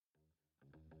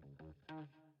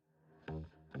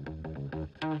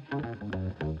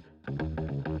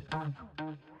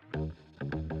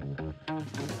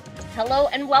Hello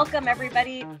and welcome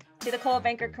everybody to the Coldwell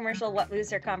Banker Commercial What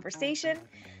Moves Her conversation.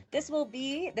 This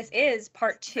is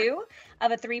part 2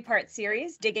 of a 3-part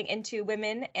series digging into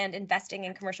women and investing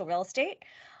in commercial real estate.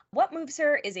 What Moves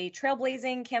Her is a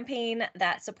trailblazing campaign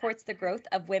that supports the growth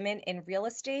of women in real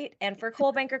estate. And for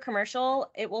Coldwell Banker Commercial,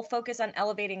 it will focus on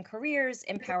elevating careers,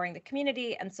 empowering the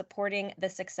community, and supporting the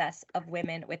success of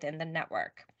women within the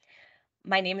network.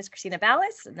 My name is Christina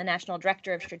Ballas, I'm the National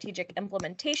Director of Strategic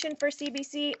Implementation for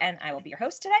CBC, and I will be your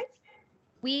host today.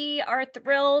 We are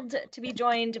thrilled to be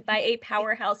joined by a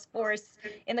powerhouse force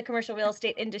in the commercial real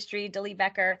estate industry, Dalee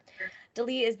Becker.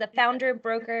 Dalee is the founder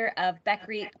broker of Beck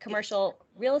REIT Commercial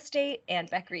Real Estate and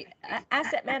Beck REIT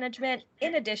Asset Management.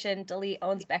 In addition, Dalee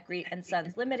owns Beck REIT and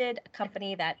Sons Limited, a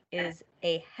company that is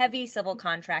a heavy civil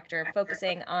contractor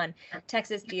focusing on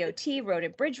Texas DOT road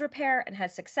and bridge repair and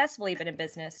has successfully been in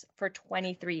business for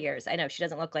 23 years. I know she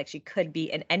doesn't look like she could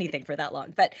be in anything for that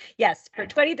long, but yes, for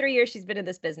 23 years she's been in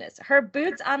this business. Her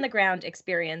boots on the ground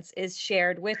experience is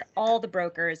shared with all the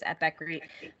brokers at Beck REIT,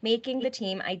 making the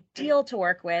team ideal to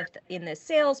work with in the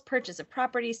sales, purchase of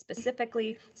properties,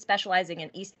 specifically specializing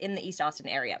in the East Austin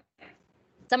area.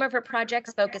 Some of her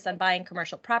projects focus on buying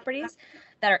commercial properties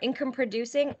that are income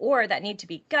producing or that need to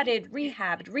be gutted,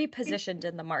 rehabbed, repositioned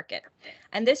in the market.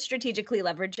 And this strategically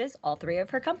leverages all 3 of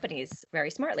her companies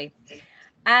very smartly.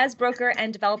 As broker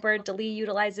and developer, Dalee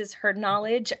utilizes her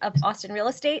knowledge of Austin real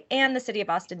estate and the City of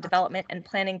Austin development and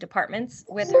planning departments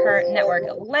with her network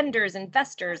of lenders,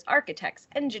 investors, architects,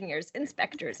 engineers,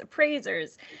 inspectors,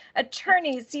 appraisers,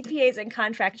 attorneys, CPAs, and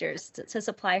contractors to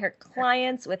supply her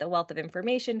clients with a wealth of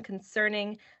information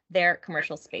concerning their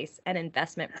commercial space and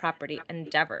investment property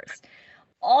endeavors.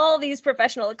 All these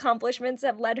professional accomplishments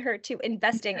have led her to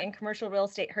investing in commercial real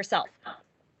estate herself.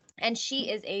 And she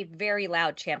is a very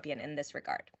loud champion in this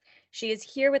regard. She is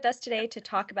here with us today to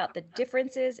talk about the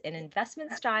differences in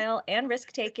investment style and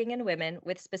risk-taking in women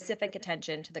with specific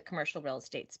attention to the commercial real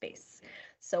estate space.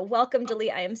 So welcome,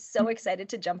 Dalee. I am so excited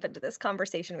to jump into this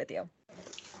conversation with you.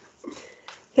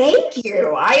 Thank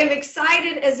you. I am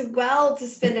excited as well to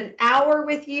spend an hour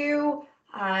with you.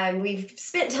 We've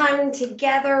spent time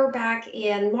together back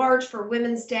in March for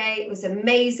Women's Day. It was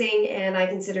amazing, and I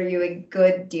consider you a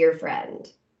good, dear friend.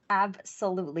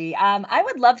 Absolutely. I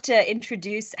would love to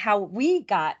introduce how we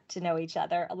got to know each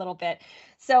other a little bit.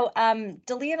 So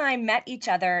Dalee and I met each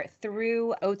other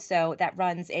through OTSO that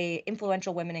runs a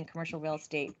influential women in commercial real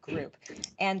estate group.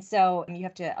 And so you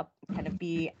have to kind of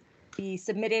be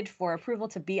submitted for approval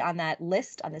to be on that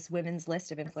list, on this women's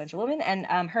list of influential women.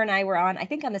 And her and I were on, I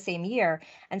think, on the same year.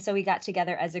 And so we got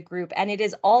together as a group. And it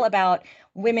is all about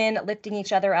women lifting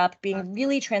each other up, being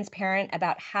really transparent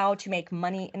about how to make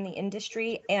money in the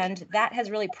industry. And that has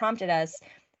really prompted us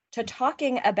to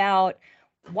talking about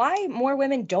why more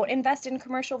women don't invest in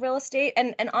commercial real estate.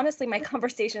 And honestly, my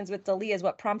conversations with Dalee is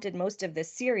what prompted most of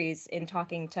this series in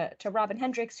talking to Robin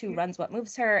Hendricks, who runs What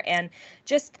Moves Her, and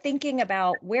just thinking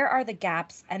about where are the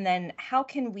gaps and then how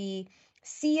can we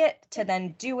see it to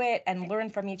then do it and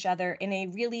learn from each other in a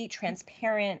really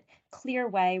transparent, clear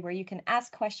way where you can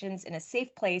ask questions in a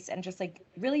safe place and just like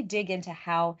really dig into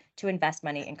how to invest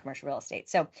money in commercial real estate.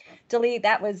 So Dalee,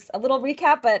 that was a little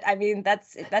recap, but I mean,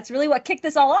 that's really what kicked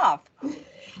this all off.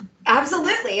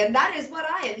 Absolutely. And that is what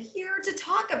I am here to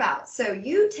talk about. So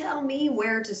you tell me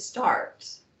where to start.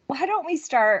 Why don't we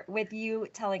start with you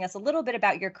telling us a little bit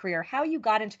about your career, how you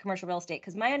got into commercial real estate?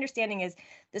 Because my understanding is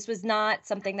this was not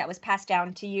something that was passed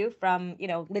down to you from,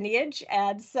 lineage.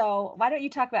 And so why don't you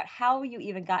talk about how you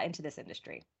even got into this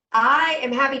industry? I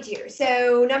am happy to.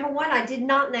 So number one, I did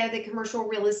not know that commercial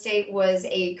real estate was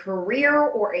a career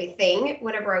or a thing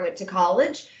whenever I went to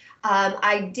college.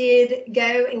 I did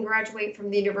go and graduate from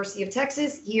the University of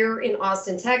Texas here in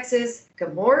Austin, Texas.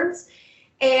 Good morns.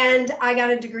 And I got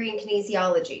a degree in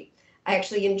kinesiology. I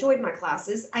actually enjoyed my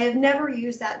classes. I have never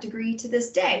used that degree to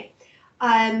this day.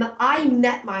 I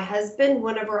met my husband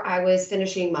whenever I was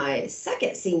finishing my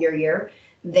second senior year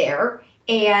there,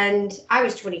 and I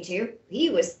was 22. He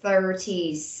was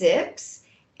 36,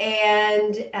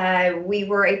 and we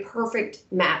were a perfect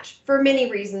match for many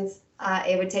reasons.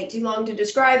 It would take too long to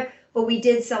describe, but we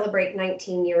did celebrate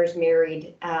 19 years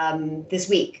married this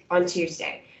week on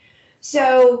Tuesday.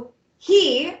 So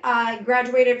he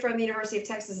graduated from the University of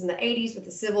Texas in the 80s with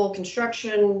a civil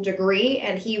construction degree,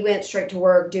 and he went straight to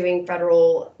work doing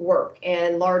federal work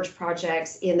and large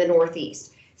projects in the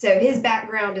Northeast. So his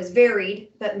background is varied,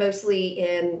 but mostly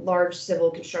in large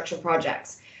civil construction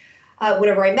projects.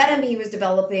 Whenever I met him, he was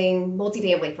developing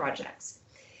multifamily projects.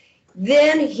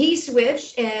 Then he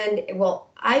switched, and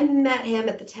well, I met him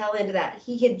at the tail end of that.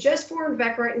 He had just formed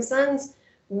Beck Wright and Sons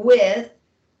with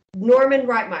Norman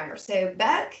Reitmeyer. So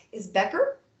Beck is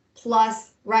Becker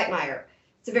plus Reitmeyer.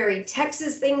 It's a very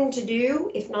Texas thing to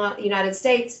do, if not United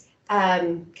States.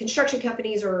 Construction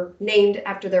companies are named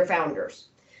after their founders.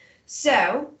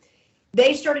 So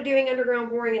they started doing underground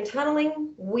boring and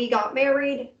tunneling. We got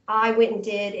married. I went and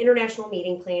did international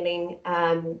meeting planning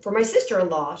for my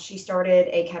sister-in-law. She started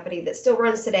a company that still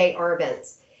runs today, our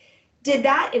events. Did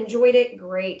that, enjoyed it,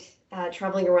 great,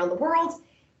 traveling around the world.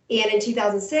 And in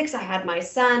 2006, I had my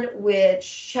son, which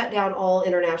shut down all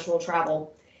international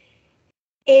travel.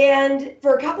 And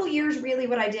for a couple years, really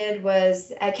what I did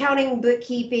was accounting,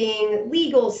 bookkeeping,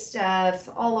 legal stuff,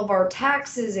 all of our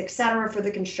taxes, etc., for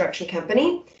the construction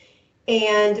company.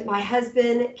 And my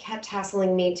husband kept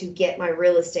hassling me to get my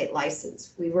real estate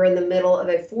license. We were in the middle of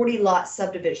a 40-lot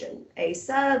subdivision, a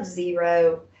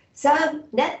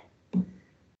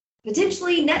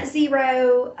potentially net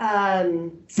zero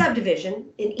subdivision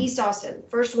in East Austin,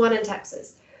 first one in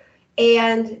Texas,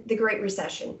 and the Great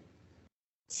Recession.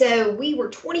 So we were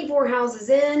 24 houses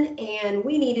in, and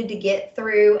we needed to get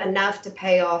through enough to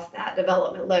pay off that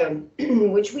development loan,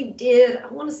 which we did, I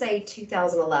want to say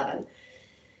 2011.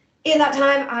 In that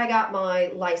time, I got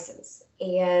my license,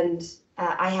 and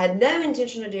I had no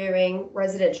intention of doing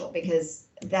residential because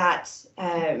that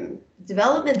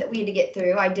development that we had to get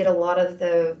through, I did a lot of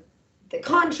the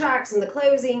contracts and the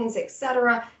closings,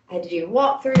 etc. I had to do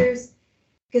walkthroughs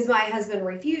because my husband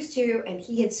refused to, and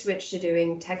he had switched to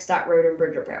doing TxDOT road and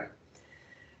bridge repair.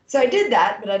 So I did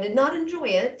that, but I did not enjoy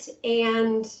it.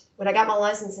 And when I got my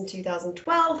license in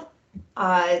 2012,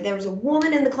 there was a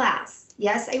woman in the class,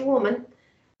 yes, a woman,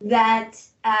 that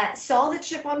saw the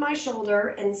chip on my shoulder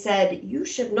and said, "You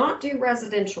should not do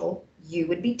residential. You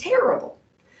would be terrible."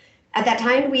 At that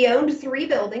time, we owned 3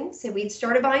 buildings, and we'd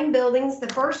started buying buildings.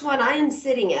 The first one I am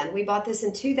sitting in, we bought this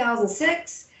in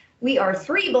 2006. We are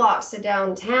 3 blocks to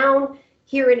downtown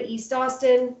here in East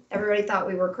Austin. Everybody thought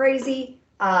we were crazy.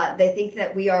 They think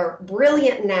that we are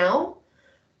brilliant now.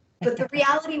 But the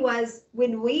reality was,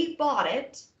 when we bought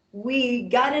it, we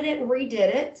gutted it and redid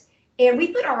it. And we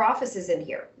put our offices in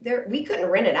here. We couldn't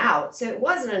rent it out. So it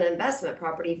wasn't an investment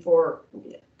property for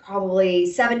probably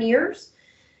 7 years.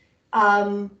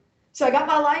 So I got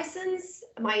my license.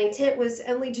 My intent was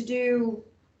only to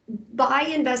buy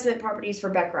investment properties for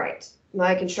Beck Wright,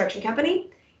 my construction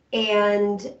company.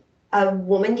 And a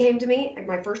woman came to me.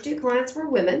 My first 2 clients were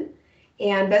women,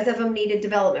 and both of them needed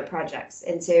development projects.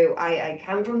 And so I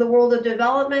come from the world of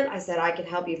development. I said, I can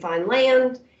help you find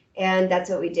land. And that's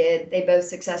what we did. They both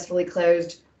successfully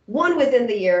closed. One within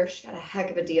the year. She got a heck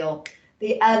of a deal.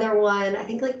 The other one, I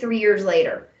think like 3 years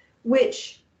later,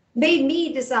 which made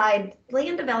me decide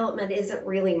land development isn't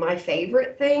really my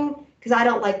favorite thing because I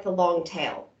don't like the long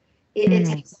tail. It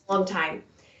takes a long time.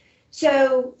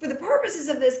 So for the purposes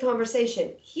of this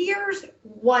conversation, here's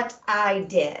what I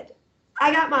did.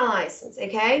 I got my license,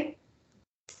 okay?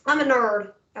 I'm a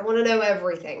nerd. I want to know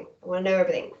everything.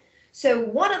 So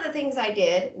one of the things I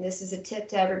did, and this is a tip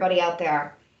to everybody out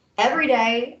there, every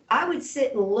day I would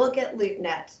sit and look at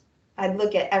LoopNet. I'd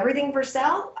look at everything for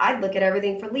sale. I'd look at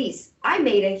everything for lease. I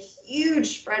made a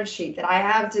huge spreadsheet that I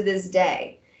have to this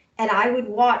day, and I would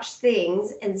watch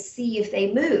things and see if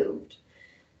they moved.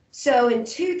 So in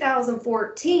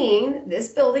 2014, this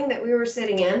building that we were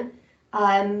sitting in,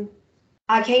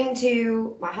 I came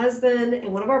to my husband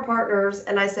and one of our partners,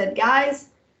 and I said, guys,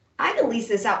 I can lease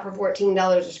this out for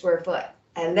 $14 a square foot.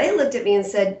 And they looked at me and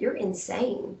said, you're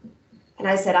insane. And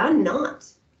I said, I'm not.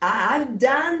 I've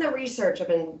done the research. I've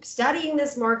been studying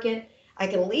this market. I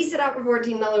can lease it out for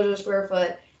 $14 a square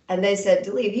foot. And they said,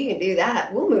 Dali, if you can do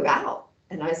that, we'll move out.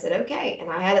 And I said, okay. And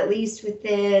I had it leased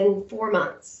within 4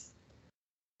 months.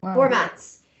 Wow. 4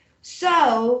 months.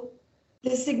 So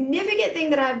the significant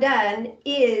thing that I've done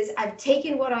is I've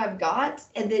taken what I've got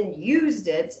and then used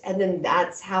it. And then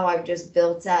that's how I've just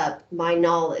built up my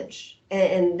knowledge.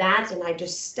 And I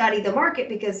just study the market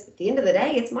because at the end of the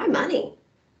day, it's my money.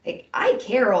 Like, I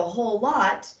care a whole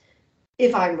lot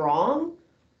if I'm wrong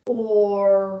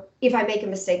or if I make a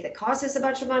mistake that costs us a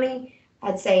bunch of money.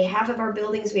 I'd say half of our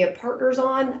buildings we have partners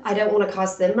on. I don't want to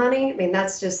cost them money. I mean,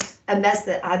 that's just a mess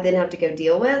that I then have to go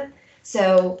deal with.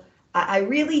 So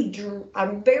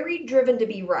I'm very driven to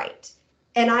be right.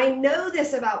 And I know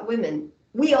this about women.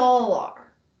 We all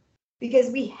are,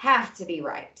 because we have to be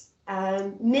right.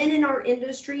 Men in our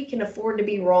industry can afford to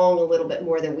be wrong a little bit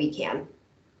more than we can.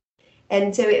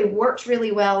 And so it works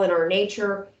really well in our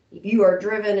nature. If you are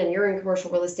driven and you're in commercial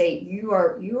real estate, you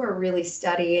are really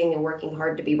studying and working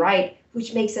hard to be right,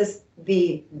 which makes us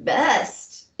the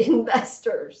best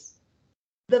investors.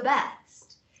 the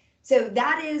best. So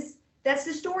that's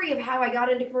the story of how I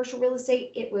got into commercial real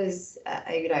estate. It was,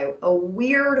 a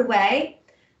weird way.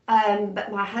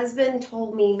 But my husband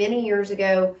told me many years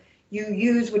ago, you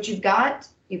use what you've got,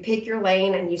 you pick your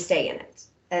lane, and you stay in it.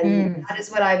 And that is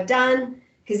what I've done.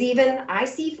 Because even I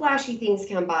see flashy things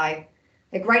come by.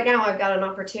 Like right now, I've got an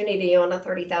opportunity on a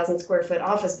 30,000 square foot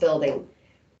office building.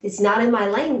 It's not in my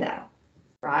lane though,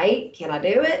 right? Can I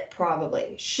do it?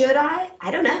 Probably. Should I?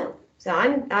 I don't know. So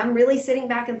I'm really sitting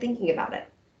back and thinking about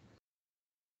it.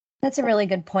 That's a really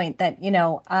good point that,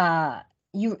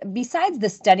 you, besides the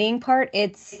studying part,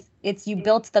 it's you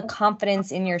built the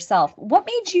confidence in yourself. What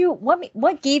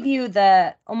gave you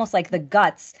the, almost like the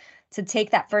guts to take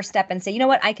that first step and say, you know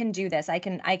what, I can do this. I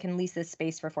can lease this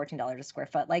space for $14 a square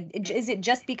foot. Like, is it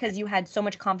just because you had so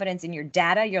much confidence in your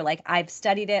data? You're like, I've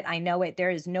studied it. I know it.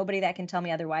 There is nobody that can tell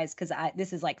me otherwise because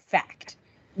this is like fact.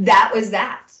 That was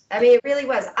that. I mean, it really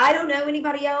was. I don't know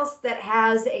anybody else that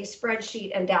has a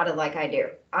spreadsheet and data like I do.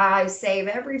 I save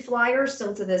every flyer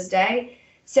still to this day.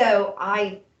 So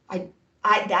I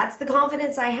that's the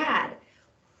confidence I had.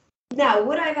 Now,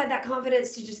 would I have had that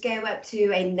confidence to just go up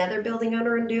to another building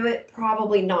owner and do it?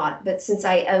 Probably not. But since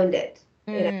I owned it,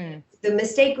 the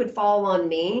mistake would fall on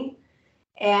me,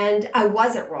 and I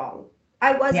wasn't wrong.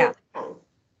 I wasn't wrong.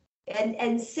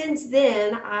 And since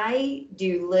then, I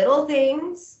do little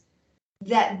things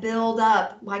that build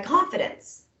up my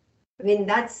confidence. I mean,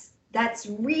 that's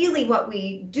really what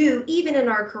we do, even in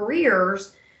our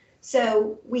careers.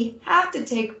 So we have to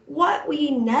take what we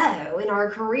know in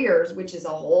our careers, which is a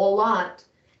whole lot,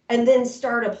 and then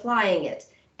start applying it.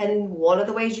 And one of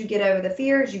the ways you get over the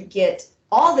fear is you get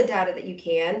all the data that you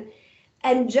can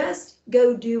and just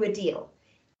go do a deal.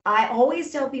 I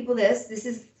always tell people this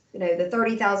is, the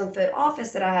 30,000 foot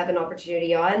office that I have an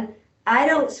opportunity on. I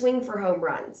don't swing for home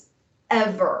runs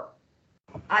ever.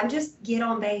 I just get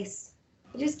on base.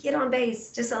 Just get on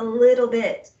base just a little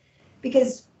bit,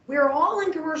 because we're all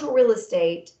in commercial real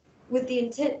estate with the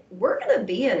intent we're going to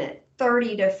be in it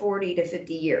 30 to 40 to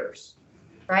 50 years,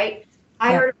 right?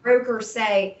 I heard a broker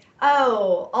say,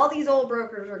 oh, all these old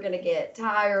brokers are going to get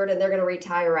tired and they're going to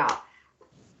retire out.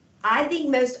 I think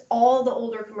most all the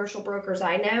older commercial brokers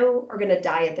I know are going to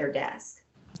die at their desk,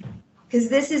 because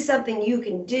this is something you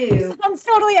can do. Sounds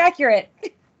totally accurate.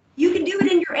 You can do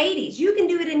it in your 80s. You can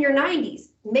do it in your 90s.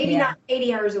 Maybe not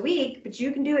 80 hours a week, but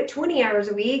you can do it 20 hours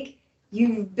a week.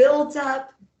 You've built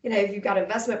up, if you've got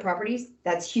investment properties,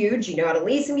 that's huge. You know how to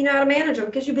lease them, you know how to manage them,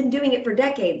 because you've been doing it for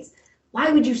decades.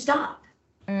 Why would you stop?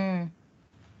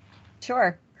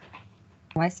 Sure.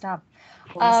 Why stop?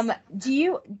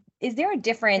 Is there a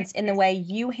difference in the way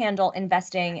you handle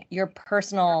investing your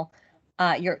personal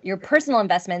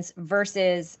investments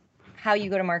versus how you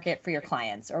go to market for your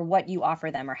clients, or what you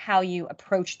offer them, or how you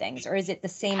approach things, or is it the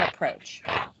same approach?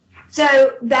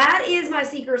 So that is my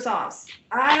secret sauce.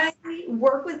 I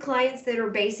work with clients that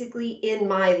are basically in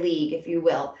my league, if you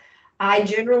will. I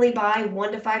generally buy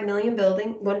 1 to 5 million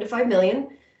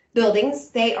buildings.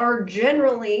 They are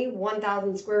generally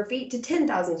 1,000 square feet to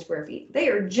 10,000 square feet. They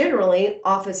are generally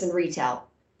office and retail,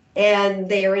 and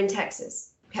they are in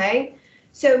Texas. Okay.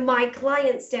 So my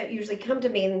clients don't usually come to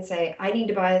me and say, I need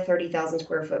to buy a 30,000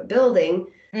 square foot building.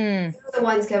 They're the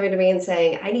ones coming to me and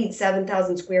saying, I need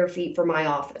 7,000 square feet for my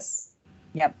office.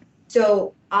 Yep.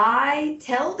 So I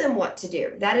tell them what to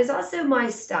do. That is also my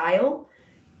style.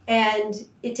 And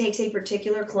it takes a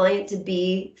particular client to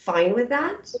be fine with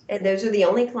that. And those are the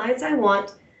only clients I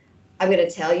want. I'm going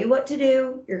to tell you what to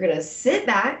do. You're going to sit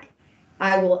back.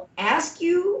 I will ask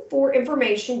you for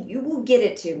information. You will get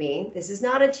it to me. This is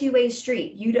not a two-way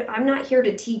street. I'm not here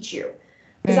to teach you.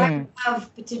 Because I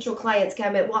have potential clients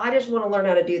come in, well, I just want to learn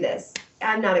how to do this.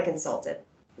 I'm not a consultant.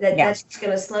 That's just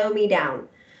going to slow me down.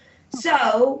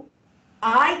 So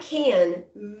I can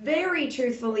very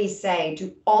truthfully say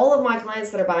to all of my clients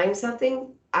that are buying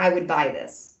something, I would buy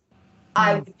this.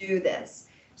 I would do this.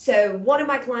 So one of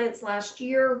my clients last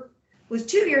year was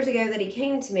 2 years ago that he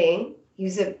came to me. He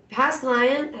was a past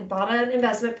client, had bought an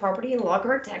investment property in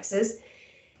Lockhart, Texas.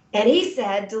 And he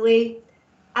said, Delee,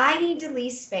 I need to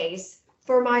lease space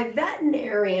for my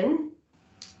veterinarian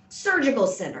surgical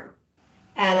center.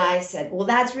 And I said, well,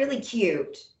 that's really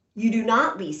cute. You do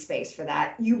not lease space for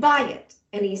that. You buy it.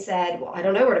 And he said, well, I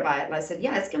don't know where to buy it. And I said,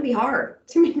 yeah, it's going to be hard.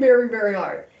 It's going to be very, very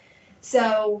hard.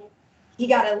 So he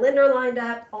got a lender lined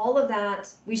up, all of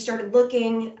that. We started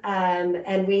looking,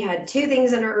 and we had 2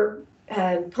 things under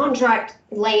contract: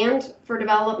 land for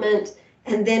development.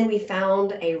 And then we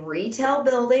found a retail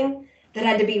building that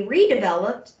had to be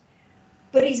redeveloped,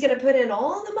 but he's going to put in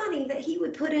all the money that he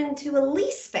would put into a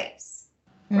lease space,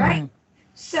 right?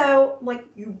 So I'm like,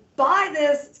 you buy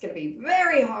this, it's going to be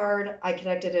very hard. I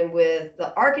connected him with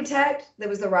the architect that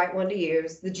was the right one to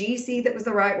use, the GC that was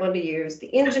the right one to use,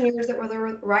 the engineers that were the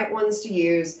right ones to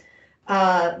use,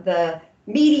 the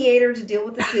mediator to deal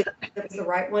with the city that was the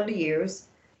right one to use.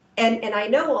 And I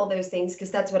know all those things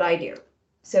because that's what I do.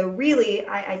 So really,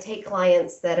 I take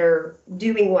clients that are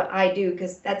doing what I do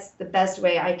because that's the best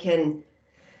way I can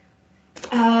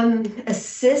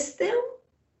assist them.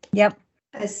 Yep.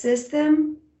 Assist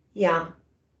them. Yeah.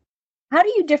 How do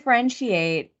you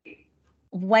differentiate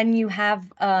when you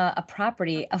have a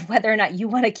property of whether or not you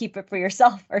want to keep it for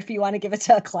yourself or if you want to give it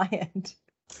to a client?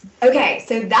 Okay,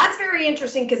 so that's very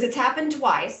interesting because it's happened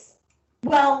twice.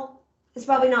 Well, it's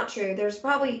probably not true. There's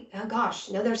probably, oh gosh,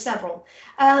 no, there's several.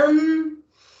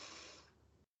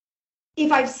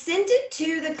 If I've sent it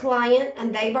to the client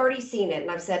and they've already seen it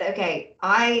and I've said, okay,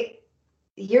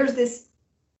 here's this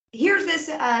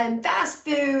fast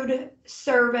food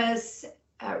service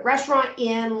restaurant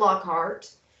in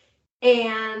Lockhart,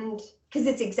 and because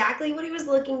it's exactly what he was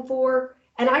looking for.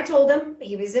 And I told him,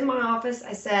 he was in my office,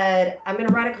 I said, I'm going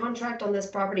to write a contract on this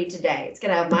property today. It's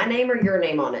going to have my name or your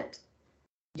name on it.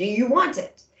 Do you want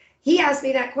it? He asked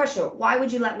me that question. Why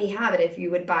would you let me have it if you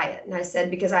would buy it? And I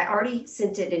said, because I already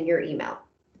sent it in your email.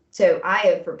 So I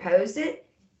have proposed it.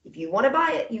 If you want to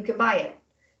buy it, you can buy it.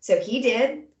 So he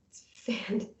did.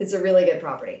 It's a really good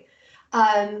property.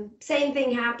 Same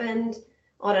thing happened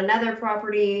on another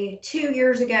property 2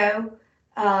 years ago.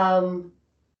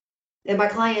 And my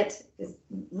client,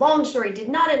 long story, did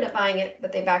not end up buying it,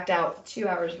 but they backed out 2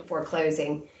 hours before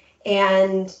closing.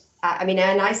 And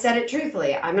and I said it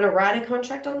truthfully, I'm going to write a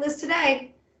contract on this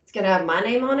today. It's going to have my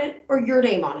name on it or your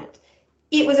name on it.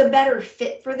 It was a better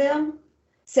fit for them.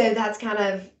 So that's kind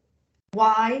of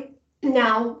why.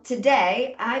 Now,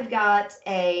 today, I've got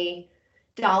a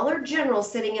Dollar General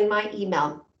sitting in my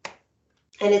email,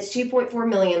 and it's 2.4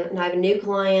 million, and I have a new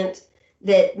client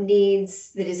that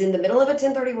is in the middle of a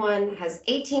 1031, has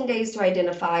 18 days to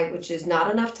identify, which is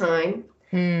not enough time.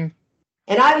 And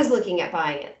I was looking at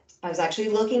buying it. I was actually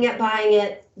looking at buying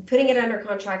it, putting it under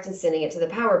contract and sending it to the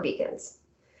Power Beacons.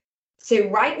 So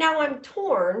right now I'm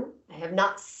torn. I have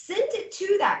not sent it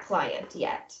to that client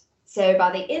yet. So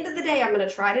by the end of the day, I'm going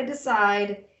to try to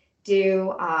decide,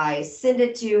 do I send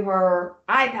it to her?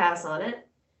 I pass on it.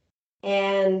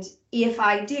 And if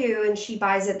I do and she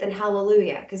buys it, then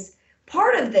hallelujah. Because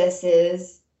part of this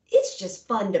is it's just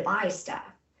fun to buy stuff.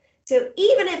 So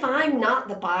even if I'm not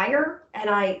the buyer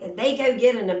and they go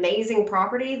get an amazing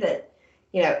property that,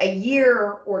 a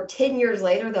year or 10 years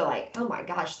later, they're like, oh my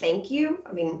gosh, thank you.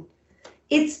 I mean,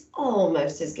 it's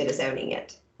almost as good as owning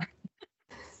it.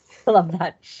 I love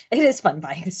that. It is fun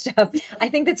buying stuff. I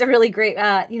think that's a really great,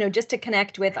 just to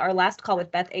connect with our last call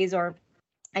with Beth Azor.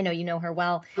 I know you know her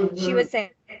well. Mm-hmm. She was saying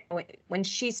when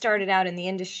she started out in the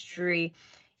industry,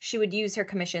 she would use her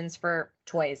commissions for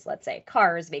toys, let's say,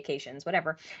 cars, vacations,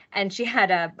 whatever. And she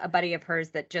had a buddy of hers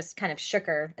that just kind of shook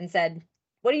her and said,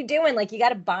 what are you doing? Like, you got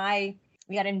to buy,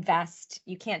 you got to invest.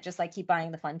 You can't just keep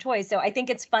buying the fun toys. So I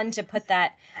think it's fun to put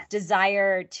that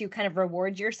desire to kind of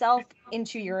reward yourself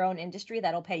into your own industry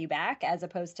that'll pay you back as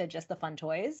opposed to just the fun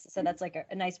toys. So that's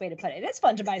a nice way to put it. It is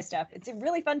fun to buy stuff. It's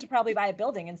really fun to probably buy a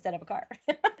building instead of a car.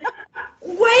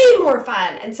 Way more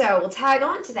fun. And so we'll tag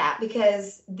on to that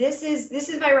because this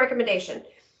is my recommendation.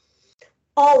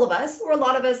 All of us, or a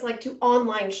lot of us, like to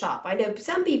online shop. I know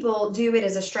some people do it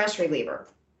as a stress reliever.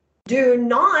 Do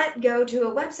not go to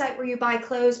a website where you buy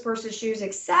clothes, purses, shoes,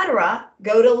 etc.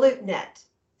 Go to LootNet.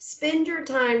 Spend your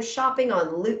time shopping on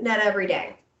LootNet every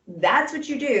day. That's what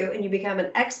you do, and you become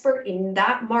an expert in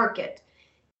that market.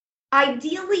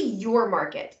 Ideally, your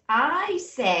market. I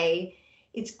say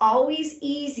it's always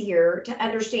easier to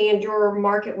understand your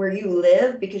market where you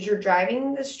live because you're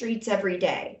driving the streets every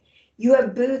day. You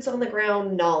have boots on the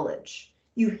ground knowledge.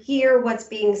 You hear what's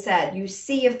being said. You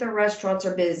see if the restaurants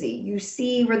are busy. You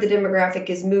see where the demographic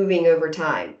is moving over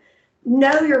time.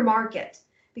 Know your market,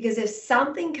 because if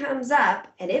something comes up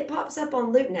and it pops up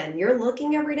on LootNet and you're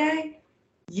looking every day,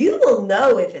 you will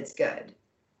know if it's good.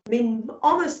 I mean,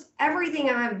 almost everything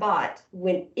I've bought,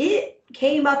 when it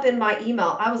came up in my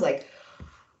email, I was like,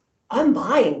 I'm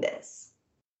buying this.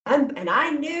 And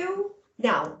I knew.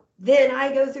 Now, then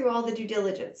I go through all the due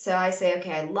diligence. So I say,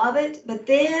 okay, I love it. But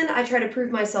then I try to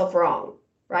prove myself wrong,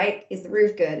 right? Is the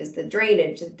roof good? Is the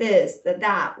drainage? Is this,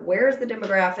 that? Where's the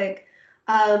demographic?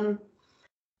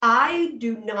 I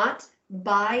do not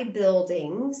buy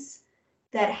buildings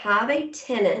that have a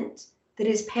tenant that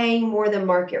is paying more than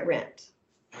market rent.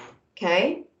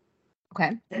 Okay?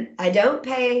 Okay. I don't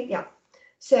pay, yeah.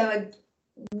 So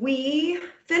we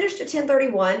finished a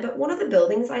 1031, but one of the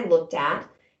buildings I looked at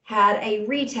had a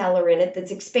retailer in it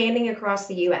that's expanding across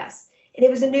the US. And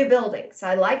it was a new building. So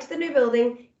I liked the new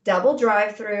building, double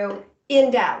drive-through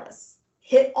in Dallas.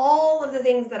 Hit all of the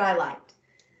things that I liked.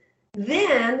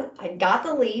 Then I got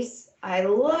the lease. I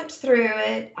looked through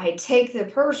it. I take the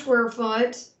per square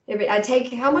foot. I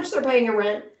take how much they're paying in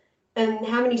rent and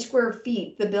how many square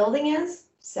feet the building is.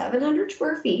 700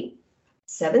 square feet.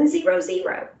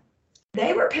 700.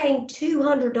 They were paying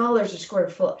 $200 a square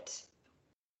foot.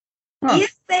 Huh.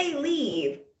 If they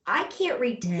leave, I can't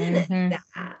re-tenant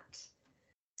that.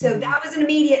 So that was an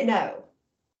immediate no,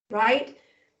 right?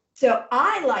 So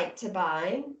I like to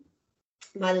buy,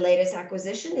 my latest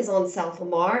acquisition is on South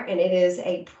Lamar, and it is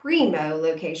a primo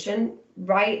location,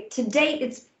 right? To date,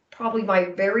 it's probably my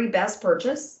very best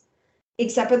purchase,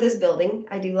 except for this building.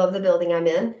 I do love the building I'm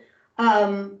in.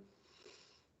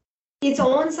 It's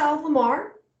on South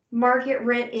Lamar. Market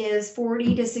rent is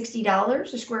 $40 to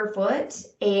 $60 a square foot,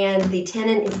 and the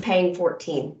tenant is paying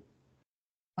 $14.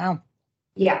 Wow.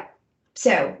 Yeah.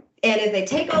 So, and if they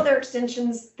take all their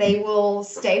extensions, they will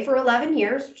stay for 11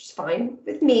 years, which is fine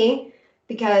with me,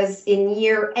 because in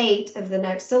year 8 of the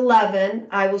next 11,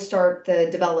 I will start the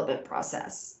development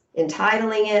process,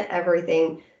 entitling it,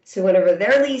 everything. So whenever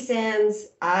their lease ends,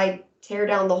 I tear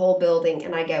down the whole building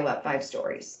and I go up 5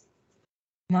 stories.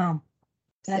 Wow.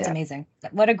 That's amazing.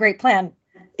 What a great plan.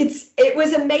 It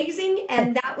was amazing.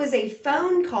 And that was a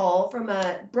phone call from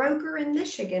a broker in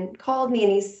Michigan, called me,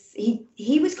 and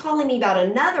he was calling me about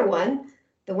another one,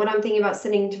 the one I'm thinking about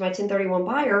sending to my 1031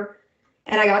 buyer.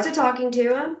 And I got to talking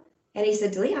to him, and he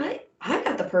said, Delia, I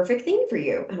got the perfect thing for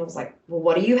you. And I was like, well,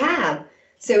 what do you have?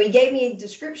 So he gave me a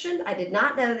description. I did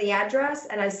not know the address.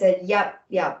 And I said, yep,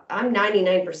 I'm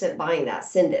 99% buying that.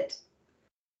 Send it.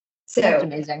 So that's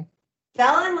amazing.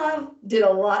 Fell in love, did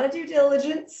a lot of due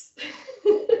diligence,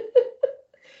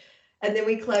 and then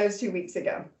we closed 2 weeks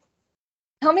ago.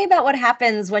 Tell me about what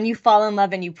happens when you fall in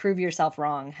love and you prove yourself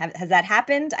wrong. Has that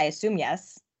happened? I assume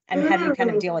yes. And how do you kind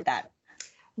of deal with that?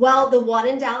 Well, the one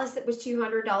in Dallas that was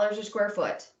 $200 a square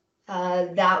foot,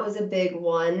 that was a big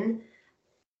one.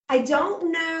 I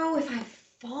don't know if I've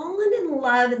fallen in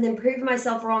love and then proved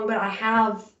myself wrong, but I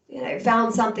have,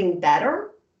 found something better.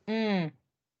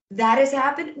 That has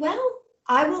happened. Well,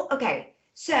 okay.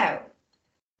 So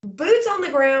boots on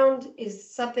the ground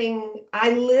is something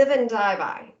I live and die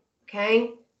by.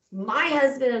 Okay. My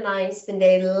husband and I spend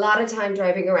a lot of time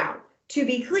driving around. To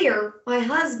be clear, my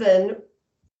husband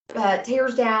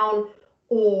tears down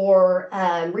or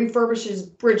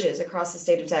refurbishes bridges across the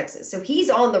state of Texas. So he's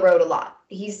on the road a lot.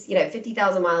 He's,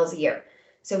 50,000 miles a year.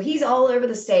 So he's all over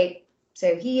the state.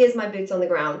 So he is my boots on the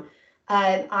ground.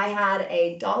 I had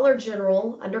a Dollar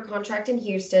General under contract in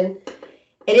Houston,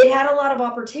 and it had a lot of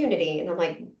opportunity. And I'm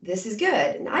like, this is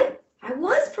good. And I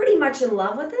was pretty much in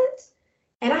love with it,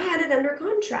 and I had it under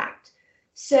contract.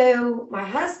 So my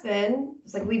husband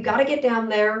was like, we've got to get down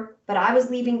there. But I was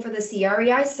leaving for the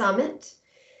CREI Summit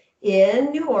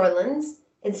in New Orleans.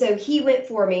 And so he went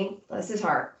for me, bless his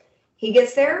heart. He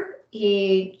gets there,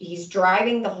 he's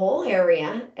driving the whole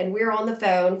area, and we're on the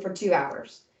phone for 2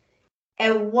 hours.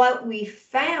 And what we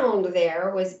found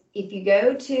there was, if you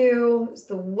go to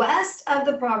the west of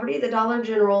the property, the Dollar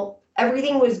General,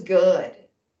 everything was good.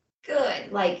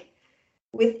 Like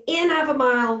within half a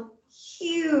mile,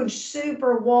 huge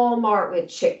super Walmart with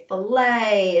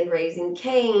Chick-fil-A and Raising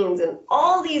Cane's and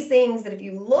all these things that if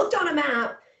you looked on a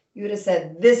map, you would have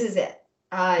said, this is it.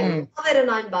 I love it and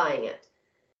I'm buying it.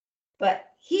 But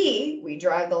we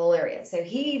drive the whole area. So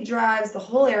he drives the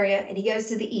whole area and he goes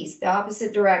to the east, the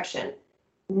opposite direction.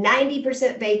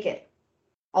 90% vacant,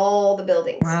 all the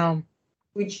buildings. Wow.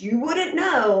 Which you wouldn't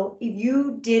know if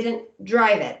you didn't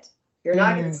drive it. You're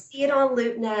not going to see it on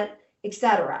LoopNet,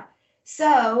 etc.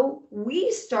 So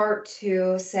we start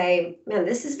to say, man,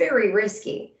 this is very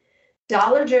risky.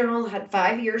 Dollar General had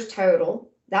 5 years total.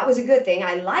 That was a good thing.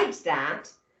 I liked that.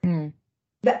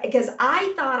 But because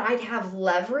I thought I'd have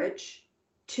leverage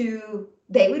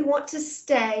they would want to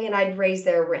stay and I'd raise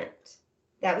their rent.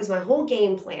 That was my whole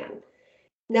game plan.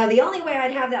 Now, the only way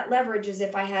I'd have that leverage is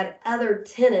if I had other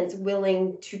tenants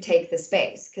willing to take the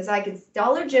space. Because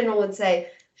Dollar General would say,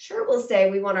 sure, we'll stay.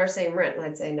 We want our same rent. And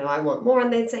I'd say, no, I want more.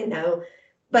 And they'd say, no.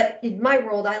 But in my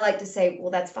world, I like to say,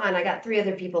 well, that's fine. I got 3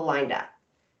 other people lined up.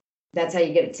 That's how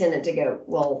you get a tenant to go,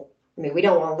 well, we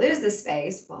don't want to lose the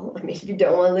space. Well, if you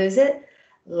don't want to lose it,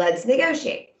 let's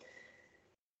negotiate.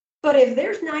 But if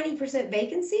there's 90%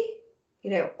 vacancy,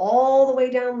 all the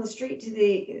way down the street to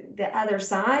the other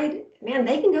side, man,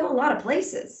 they can go a lot of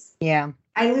places. Yeah.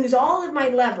 I lose all of my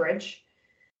leverage.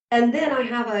 And then I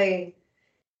have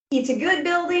It's a good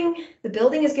building. The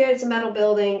building is good. It's a metal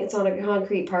building. It's on a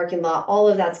concrete parking lot. All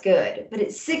of that's good. But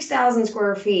it's 6,000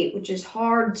 square feet, which is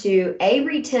hard to A,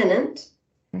 re-tenant,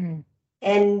 Mm-hmm.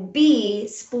 and B,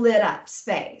 split up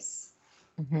space.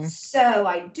 Mm-hmm. So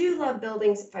I do love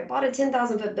buildings. If I bought a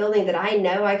 10,000-foot building that I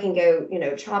know I can go,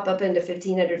 chop up into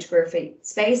 1,500 square feet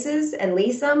spaces and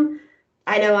lease them,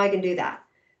 I know I can do that.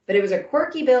 But it was a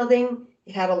quirky building.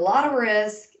 It had a lot of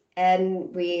risk,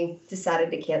 and we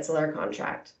decided to cancel our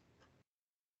contract.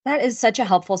 That is such a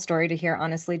helpful story to hear,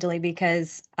 honestly, Dilly,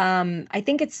 because I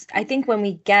think when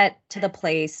we get to the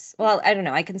place, well, I don't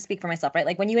know, I can speak for myself, right?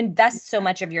 Like when you invest so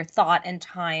much of your thought and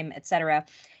time, et cetera,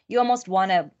 you almost want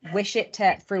to wish it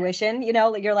to fruition,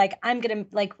 you're like,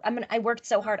 I worked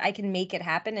so hard, I can make it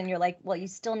happen. And you're like, well, you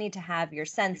still need to have your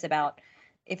sense about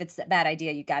if it's a bad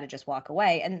idea, you got to just walk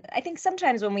away. And I think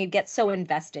sometimes when we get so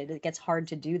invested, it gets hard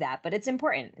to do that, but it's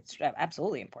important. It's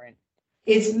absolutely important.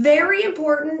 It's very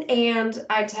important, and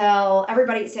I tell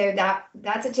everybody, so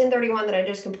that's a 1031 that I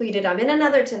just completed. I'm in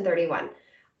another 1031.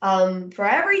 For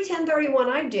every 1031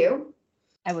 I do,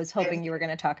 I was hoping you were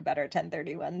going to talk about our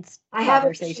 1031s I have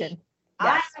conversation.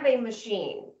 I have a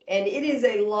machine, and it is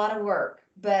a lot of work,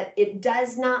 but it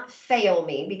does not fail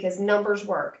me because numbers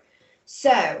work.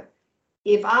 So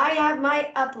if I have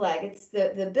my up leg, it's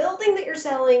the building that you're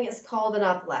selling is called an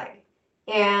up leg,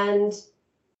 and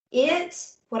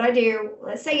what I do,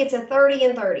 let's say it's a 30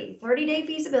 and 30-day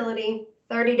feasibility,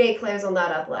 30-day close on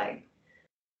that up leg.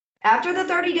 After the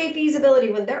 30-day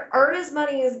feasibility, when their earnest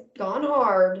money has gone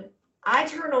hard, I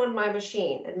turn on my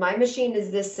machine, and my machine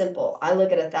is this simple. I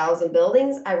look at 1,000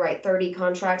 buildings, I write 30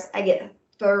 contracts, I get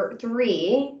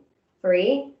three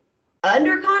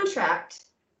under contract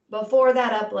before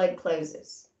that up leg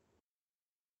closes.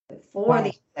 Before the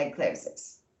up leg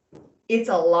closes. It's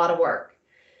a lot of work.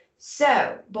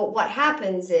 So, but what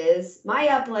happens is my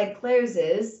up leg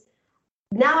closes.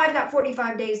 Now I've got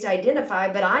 45 days to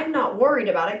identify, but I'm not worried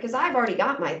about it because I've already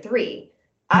got my 3.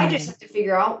 I just have to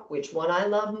figure out which one I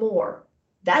love more.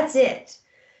 That's it.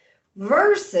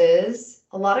 Versus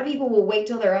a lot of people will wait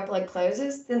till their up leg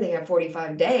closes, then they have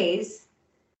 45 days.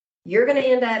 You're going to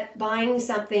end up buying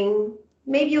something.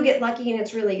 Maybe you'll get lucky and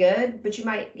it's really good, but you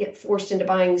might get forced into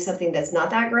buying something that's not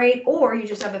that great, or you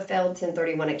just have a failed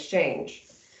 1031 exchange.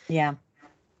 Yeah.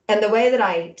 And the way that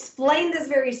I explain this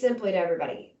very simply to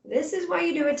everybody, this is why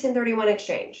you do a 1031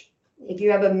 exchange. If you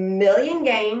have $1 million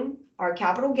gain, our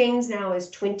capital gains now is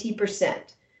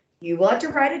 20%. You want to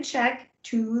write a check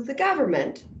to the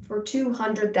government for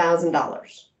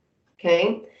 $200,000.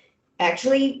 Okay?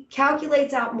 Actually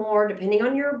calculates out more depending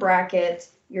on your bracket,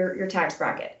 your tax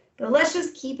bracket. But let's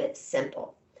just keep it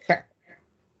simple. Sure.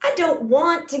 I don't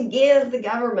want to give the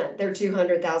government their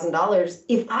 $200,000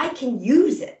 if I can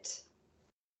use it.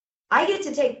 I get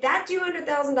to take that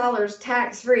 $200,000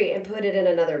 tax-free and put it in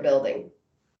another building.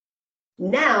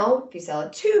 Now, if you sell a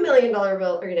 $2 million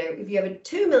bill, or if you have a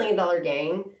 $2 million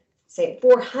gain, say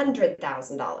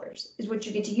 $400,000 is what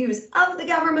you get to use of the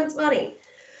government's money.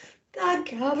 The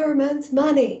government's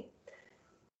money.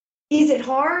 Is it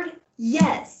hard?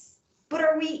 Yes. But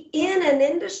are we in an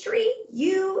industry?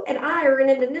 You and I are in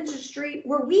an industry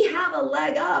where we have a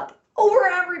leg up over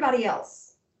everybody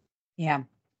else. Yeah.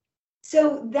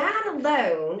 So that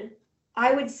alone,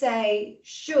 I would say,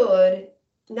 should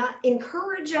not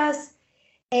encourage us.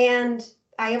 And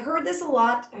I have heard this a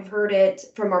lot. I've heard it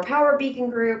from our Power Beacon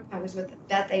group. I was with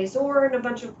Beth Azor and a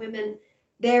bunch of women.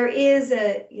 There is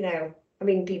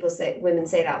people say, women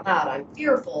say it out loud. I'm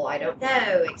fearful. I don't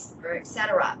know, et cetera, et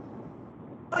cetera.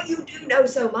 But you do know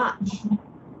so much.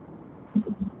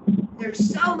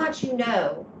 There's so much you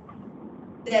know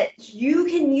that you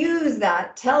can use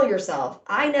that. Tell yourself,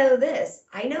 I know this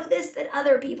that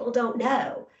other people don't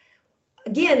know.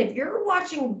 Again, if you're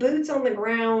watching boots on the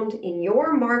ground in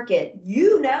your market,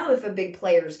 you know if a big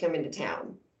player is coming to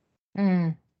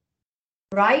town.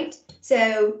 Right?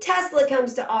 So Tesla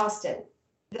comes to Austin.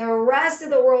 The rest of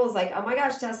the world is like, oh my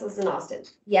gosh, Tesla's in Austin.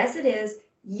 Yes, it is.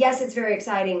 Yes, it's very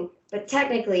exciting. But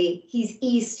technically, he's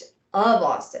east of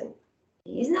Austin.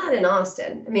 He's not in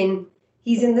Austin. I mean,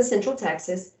 he's in the central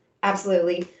Texas,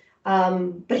 absolutely.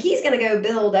 But he's going to go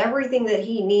build everything that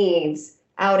he needs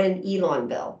out in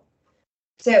Elonville.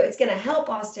 So it's going to help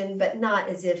Austin, but not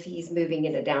as if he's moving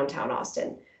into downtown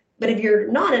Austin. But if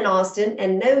you're not in Austin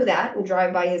and know that and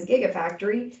drive by his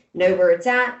gigafactory, know where it's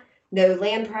at, know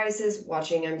land prices,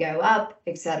 watching them go up,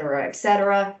 et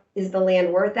cetera, is the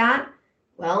land worth that?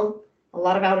 Well, a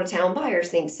lot of out-of-town buyers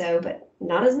think so, but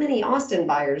not as many Austin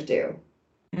buyers do.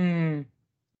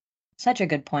 Such a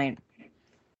good point.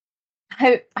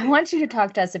 I want you to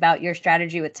talk to us about your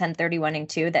strategy with 1031ing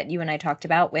too, that you and I talked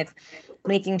about, with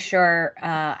making sure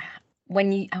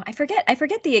when you I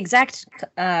forget the exact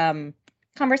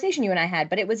conversation you and I had,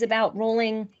 but it was about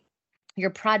rolling your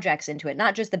projects into it,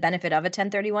 not just the benefit of a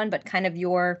 1031, but kind of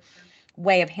your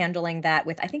way of handling that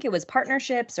with, I think it was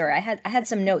partnerships, or I had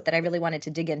some note that I really wanted to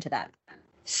dig into that.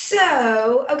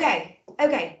 So, okay,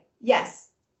 yes.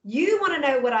 You want to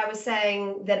know what I was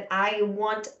saying that I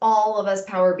want all of us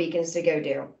Power Beacons to go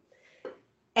do.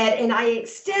 And I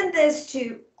extend this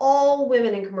to all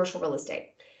women in commercial real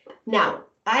estate. Now,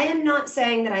 I am not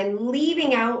saying that I'm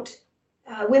leaving out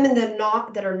women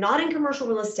that are not in commercial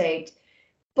real estate,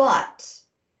 but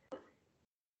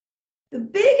the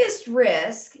biggest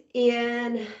risk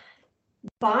in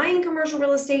buying commercial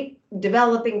real estate,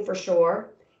 developing for sure,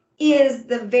 is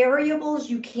the variables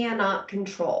you cannot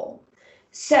control.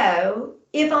 So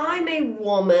if I'm a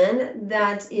woman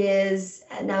that is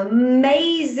an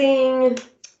amazing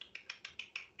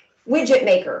widget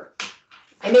maker,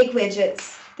 I make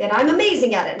widgets, then I'm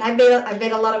amazing at it. And I've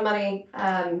made a lot of money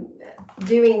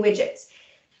doing widgets.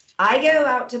 I go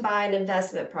out to buy an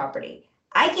investment property.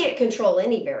 I can't control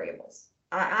any variables.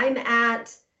 I'm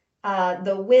at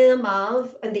the whim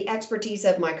of and the expertise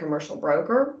of my commercial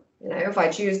broker. You know, if I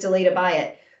choose to lead to buy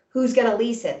it, who's going to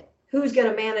lease it? Who's going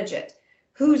to manage it?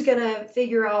 Who's going to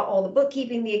figure out all the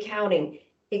bookkeeping, the accounting,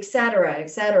 et cetera, et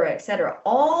cetera, et cetera.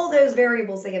 All those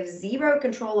variables they have zero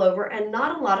control over and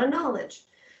not a lot of knowledge.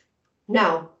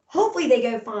 Now, hopefully they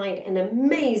go find an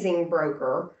amazing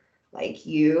broker like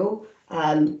you.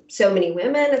 So many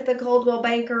women at the Coldwell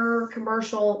Banker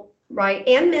commercial, right?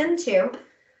 And men too.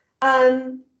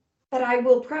 But I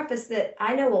will preface that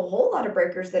I know a whole lot of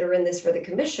brokers that are in this for the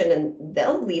commission, and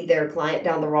they'll lead their client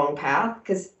down the wrong path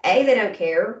because A, they don't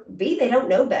care, B, they don't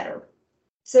know better.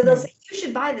 So they'll say, you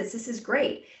should buy this. This is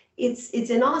great. It's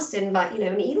in Austin, but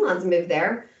and Elon's moved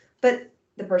there, but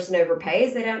the person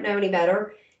overpays. They don't know any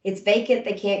better. It's vacant.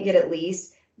 They can't get it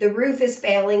leased. The roof is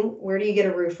failing. Where do you get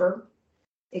a roofer?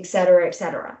 Et cetera, et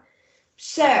cetera.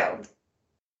 So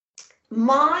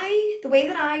the way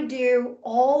that I do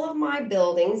all of my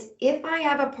buildings, if I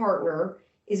have a partner,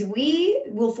 is we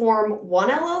will form one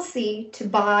LLC to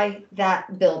buy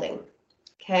that building.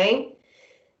 Okay.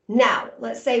 Now,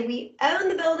 let's say we own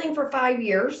the building for 5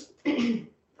 years.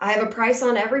 I have a price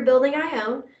on every building I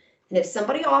own. And if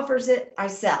somebody offers it, I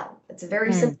sell. It's a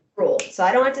very simple rule. So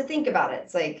I don't have to think about it.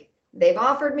 It's like, they've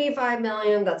offered me $5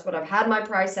 million. That's what I've had my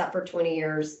price at for 20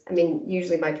 years. I mean,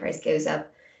 usually my price goes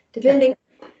up depending.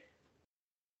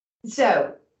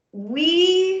 So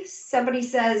somebody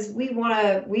says we want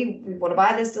to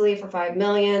buy this to leave for $5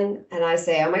 million. And I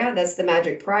say, oh my God, that's the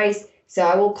magic price. So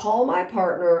I will call my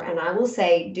partner and I will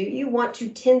say, do you want to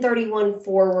 1031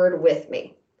 forward with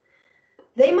me?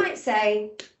 They might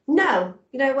say, no,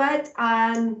 you know what?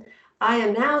 I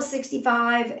am now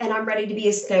 65 and I'm ready to be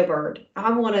a snowbird.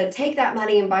 I want to take that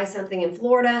money and buy something in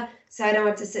Florida so I don't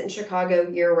have to sit in Chicago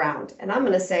year round. And I'm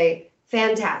going to say,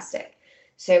 fantastic.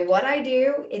 So what I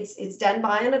do, it's done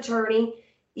by an attorney,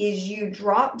 is you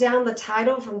drop down the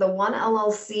title from the one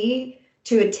LLC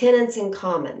to a tenants in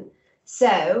common.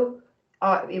 So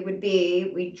it would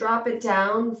be, we drop it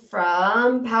down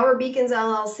from Power Beacons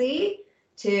LLC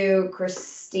to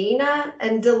Christina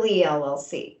and DeLee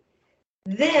LLC.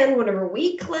 Then whenever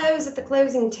we close at the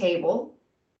closing table,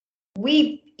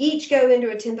 we each go into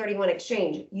a 1031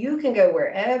 exchange. You can go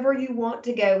wherever you want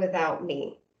to go without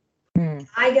me.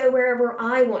 I go wherever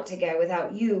I want to go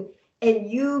without you, and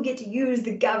you get to use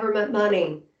the government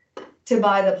money to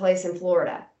buy the place in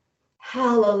Florida.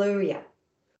 Hallelujah.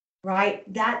 Right?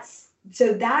 That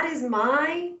is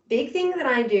my big thing that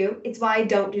I do. It's why I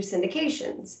don't do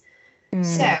syndications.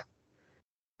 So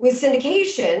with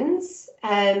syndications,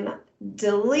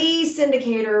 DeLee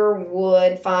syndicator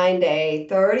would find a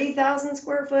 30,000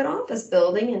 square foot office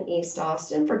building in East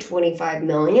Austin for $25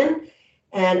 million.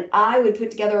 And I would put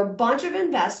together a bunch of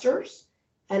investors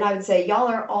and I would say, y'all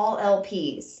are all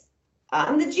LPs.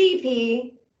 I'm the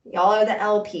GP. Y'all are the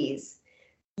LPs.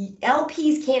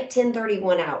 LPs can't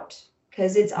 1031 out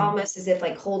because it's almost as if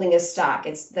like holding a stock.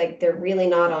 It's like they're really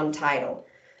not on title.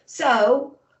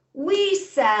 So we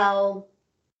sell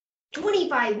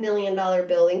 $25 million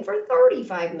building for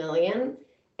 $35 million,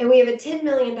 and we have a $10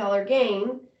 million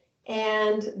gain,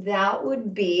 and that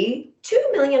would be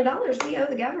 $2 million we owe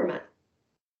the government.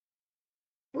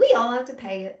 We all have to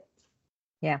pay it.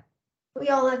 Yeah. We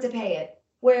all have to pay it.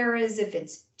 Whereas if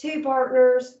it's two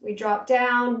partners, we drop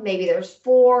down, maybe there's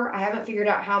four, I haven't figured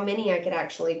out how many I could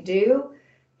actually do,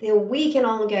 then we can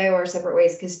all go our separate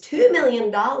ways, because $2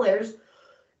 million,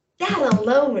 that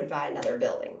alone would buy another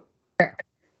building.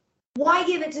 Why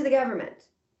give it to the government?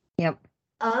 Yep.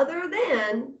 Other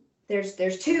than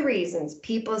there's two reasons.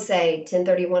 People say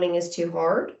 1031ing is too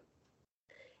hard.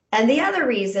 And the other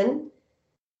reason,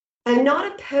 I'm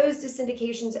not opposed to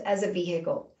syndications as a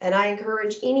vehicle. And I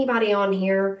encourage anybody on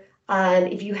here,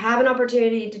 if you have an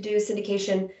opportunity to do a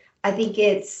syndication, I think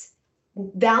it's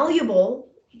valuable.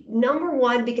 Number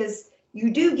one, because you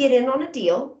do get in on a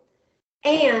deal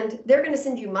and they're going to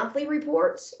send you monthly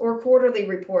reports or quarterly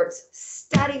reports.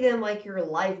 Study them like your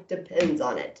life depends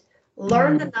on it.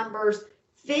 Learn the numbers,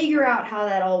 figure out how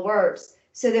that all works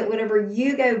so that whenever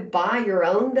you go buy your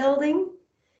own building,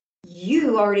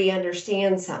 you already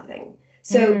understand something.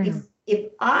 So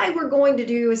if I were going to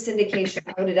do a syndication,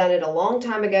 I would have done it a long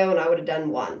time ago and I would have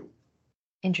done one.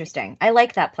 Interesting. I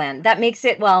like that plan. That makes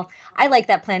it, well, I like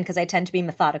that plan because I tend to be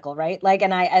methodical, right? Like,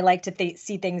 and I like to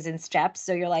see things in steps.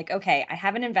 So you're like, okay, I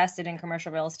haven't invested in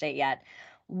commercial real estate yet.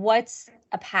 What's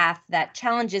a path that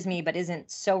challenges me but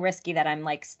isn't so risky that I'm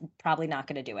like probably not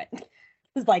going to do it?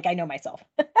 It's like I know myself.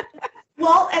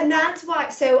 Well, and that's why,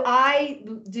 so I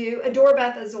do adore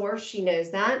Beth Azor. She knows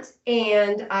that.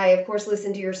 And I, of course,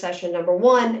 listened to your session number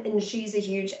 1, and she's a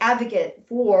huge advocate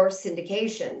for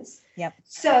syndications. Yep.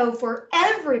 So for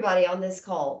everybody on this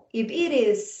call, if it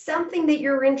is something that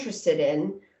you're interested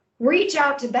in, reach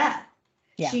out to Beth.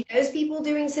 Yeah. She knows people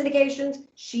doing syndications.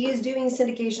 She is doing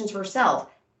syndications herself.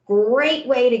 Great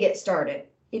way to get started.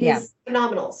 It is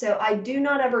phenomenal. So I do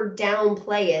not ever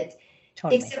downplay it,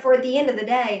 except for at the end of the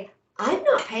day, I'm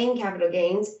not paying capital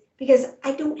gains because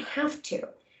I don't have to.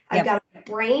 I've got a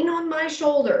brain on my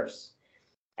shoulders.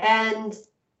 And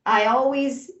I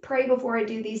always pray before I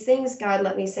do these things, God,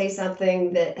 let me say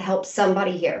something that helps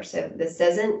somebody here. So if this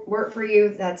doesn't work for you,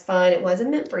 that's fine. It wasn't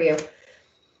meant for you.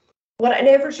 What I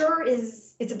know for sure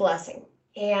is it's a blessing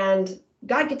and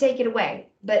God could take it away.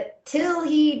 But till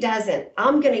he doesn't,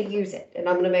 I'm going to use it and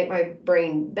I'm going to make my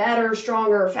brain better,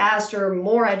 stronger, faster,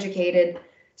 more educated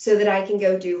so that I can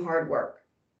go do hard work.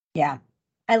 Yeah.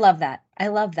 I love that. I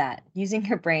love that. Using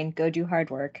your brain, go do hard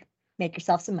work, make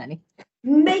yourself some money.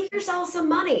 Make yourself some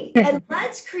money and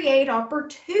let's create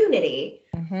opportunity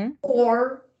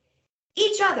for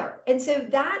each other. And so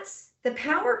that's the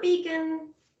Power Beacon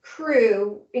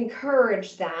crew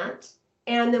encouraged that.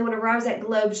 And then whenever I was at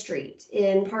Globe Street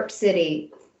in Park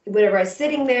City, whenever I was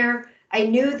sitting there, I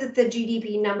knew that the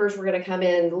GDP numbers were going to come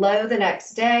in low the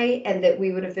next day and that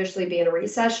we would officially be in a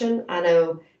recession. I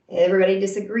know everybody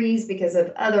disagrees because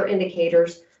of other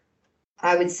indicators.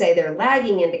 I would say they're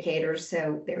lagging indicators.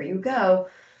 So there you go.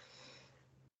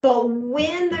 But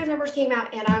when those numbers came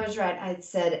out and I was right, I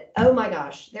said, oh my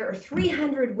gosh, there are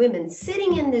 300 women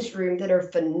sitting in this room that are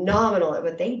phenomenal at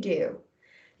what they do.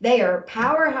 They are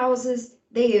powerhouses.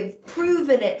 They have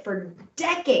proven it for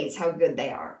decades how good they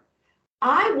are.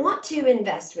 I want to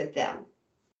invest with them.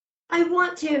 I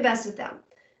want to invest with them.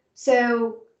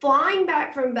 So flying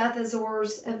back from Beth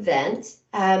Azor's event,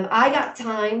 I got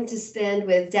time to spend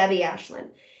with Debbie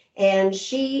Ashland, and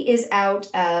she is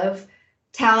out of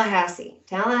Tallahassee,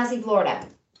 Florida.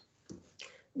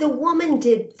 The woman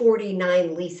did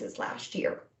 49 leases last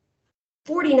year.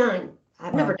 49.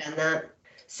 I've never done that.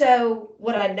 So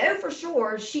what I know for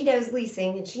sure, she knows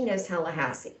leasing and she knows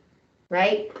Tallahassee,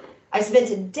 right? I spent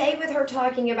a day with her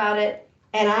talking about it.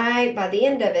 And by the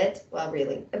end of it, well,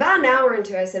 really, about an hour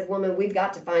into it, I said, woman, we've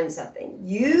got to find something.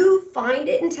 You find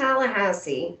it in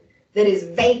Tallahassee that is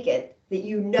vacant that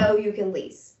you know you can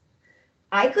lease.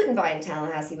 I couldn't buy in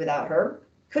Tallahassee without her.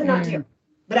 Could not do it.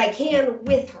 But I can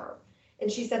with her.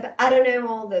 And she said, but I don't know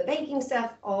all the banking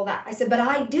stuff, all that. I said, but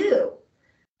I do.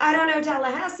 I don't know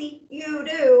Tallahassee. You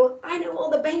do. I know all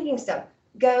the banking stuff.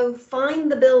 Go find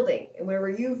the building. And whenever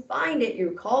you find it,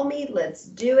 you call me. Let's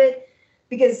do it.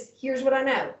 Because here's what I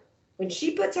know. When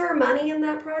she puts her money in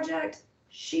that project,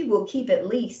 she will keep it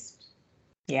leased.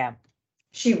 Yeah.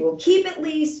 She will keep it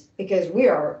leased because we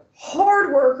are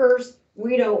hard workers.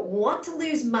 We don't want to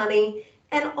lose money.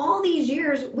 And all these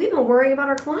years, we've been worrying about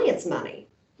our clients' money.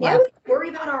 Why would we worry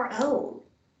about our own?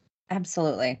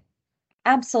 Absolutely.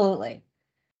 Absolutely.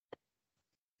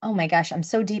 Oh my gosh, I'm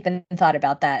so deep in thought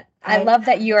about that. I love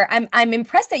that I'm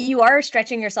impressed that you are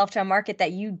stretching yourself to a market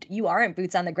that you aren't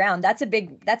boots on the ground. That's a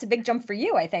big jump for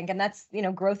you, I think. And that's,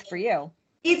 growth for you.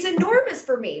 It's enormous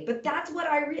for me, but that's what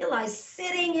I realized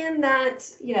sitting in that,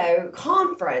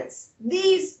 conference.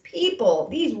 These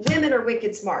women are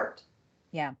wicked smart.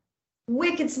 Yeah.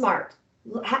 Wicked smart.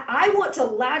 I want to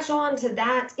latch on to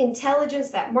that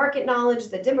intelligence, that market knowledge,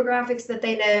 the demographics that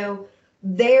they know,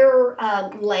 their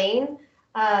lane.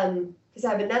 Because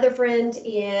I have another friend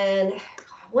in,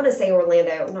 I want to say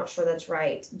Orlando, I'm not sure that's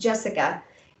right, Jessica,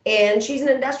 and she's an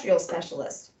industrial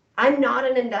specialist. I'm not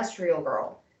an industrial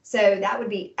girl. So that would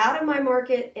be out of my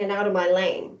market and out of my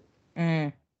lane.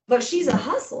 Mm. But she's a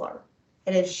hustler.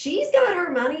 And if she's got her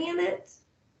money in it,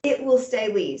 it will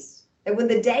stay leased. And when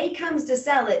the day comes to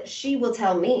sell it, she will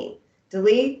tell me,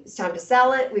 Delete, it's time to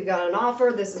sell it. We've got an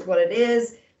offer. This is what it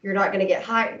is. You're not going to get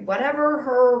hired, whatever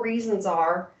her reasons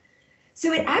are.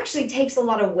 So it actually takes a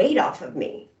lot of weight off of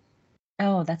me.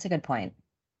 Oh, that's a good point.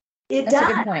 That's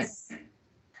a good point.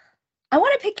 I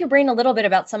want to pick your brain a little bit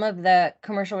about some of the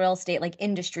commercial real estate, like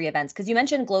industry events, because you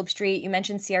mentioned Globe Street, you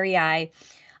mentioned CREI,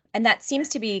 and that seems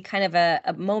to be kind of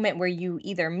a moment where you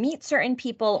either meet certain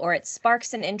people or it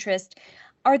sparks an interest.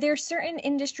 Are there certain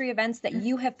industry events that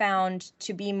you have found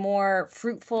to be more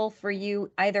fruitful for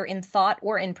you, either in thought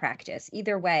or in practice,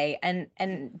 either way? And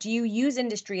do you use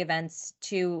industry events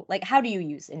to, like, how do you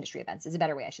use industry events is a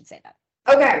better way I should say that.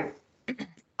 Okay.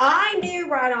 I knew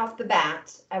right off the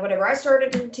bat, whenever I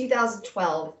started in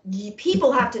 2012,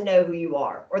 people have to know who you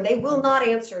are or they will not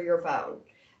answer your phone.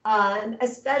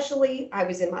 Especially, I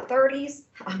was in my 30s.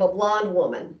 I'm a blonde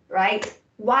woman, right?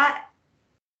 Why?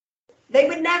 They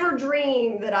would never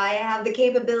dream that I have the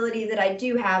capability that I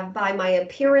do have by my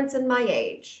appearance and my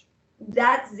age.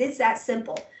 It's that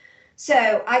simple.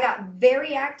 So I got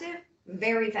very active,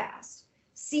 very fast.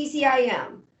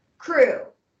 CCIM, Crew,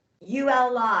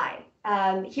 ULI.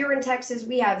 Here in Texas,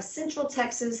 we have Central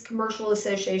Texas Commercial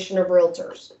Association of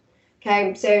Realtors.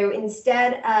 Okay, so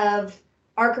instead of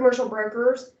our commercial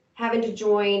brokers having to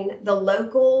join the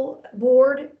local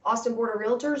board, Austin Board of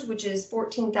Realtors, which is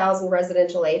 14,000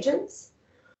 residential agents,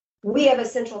 we have a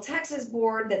Central Texas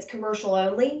board that's commercial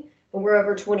only, and we're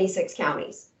over 26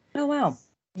 counties. Oh, wow.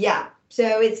 Yeah,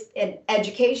 so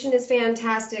education is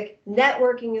fantastic,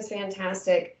 networking is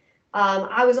fantastic.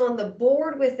 I was on the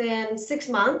board within 6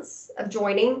 months of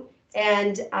joining,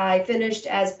 and I finished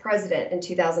as president in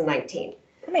 2019.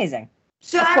 Amazing.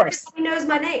 So everybody knows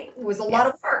my name. It was a lot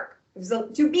of work. It was,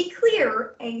 to be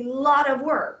clear, a lot of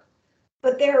work.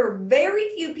 But there are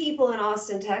very few people in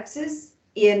Austin, Texas,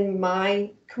 in my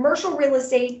commercial real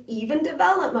estate, even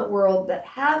development world, that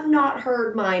have not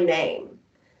heard my name.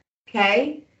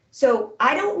 Okay? So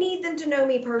I don't need them to know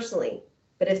me personally,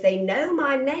 but if they know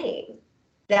my name,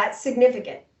 that's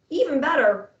significant. Even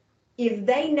better, if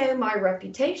they know my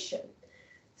reputation.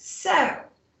 So,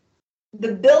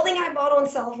 the building I bought on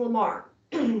South Lamar,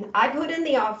 I put in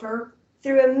the offer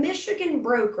through a Michigan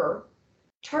broker.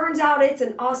 Turns out it's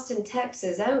an Austin,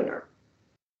 Texas owner.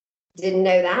 Didn't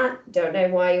know that. Don't know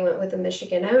why you went with a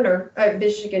Michigan owner,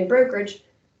 Michigan brokerage.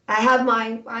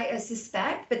 I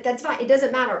suspect, but that's fine. It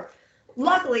doesn't matter.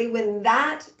 Luckily, when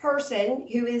that person,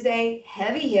 who is a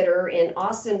heavy hitter in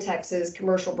Austin, Texas,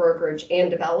 commercial brokerage and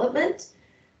development,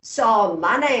 saw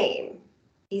my name,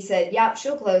 he said, yep,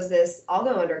 she'll close this. I'll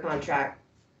go under contract.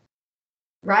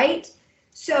 Right?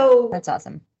 So that's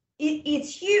awesome.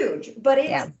 It's huge, but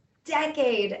it's a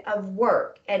decade of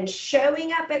work and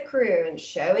showing up at Crew and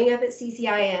showing up at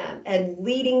CCIM and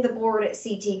leading the board at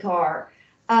CT Car.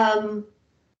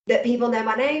 That people know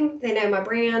my name, they know my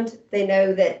brand, they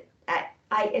know that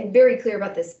I am very clear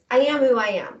about this. I am who I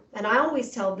am. And I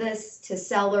always tell this to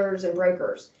sellers and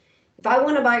brokers. If I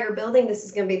want to buy your building, this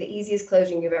is going to be the easiest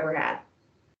closing you've ever had.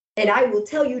 And I will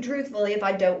tell you truthfully if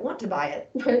I don't want to buy it.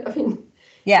 I mean,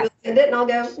 you'll send it and I'll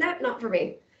go, no, not for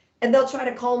me. And they'll try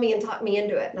to call me and talk me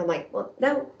into it. And I'm like, well,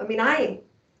 no, I mean, I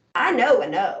know a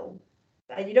no.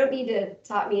 You don't need to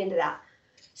talk me into that.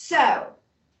 So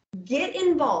get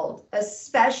involved,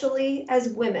 especially as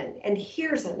women. And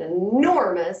here's an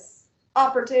enormous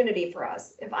opportunity for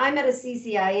us. If I'm at a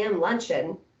CCIM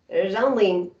luncheon, there's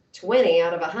only 20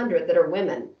 out of 100 that are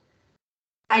women.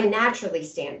 I naturally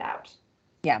stand out.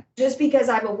 Yeah. Just because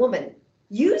I'm a woman.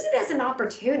 Use it as an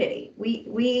opportunity.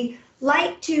 We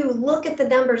like to look at the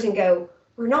numbers and go,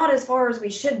 we're not as far as we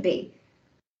should be.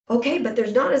 Okay, but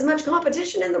there's not as much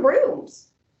competition in the rooms.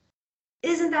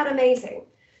 Isn't that amazing?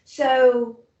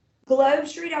 So Globe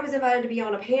Street, I was invited to be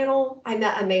on a panel. I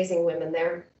met amazing women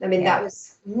there. I mean, that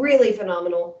was really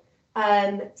phenomenal.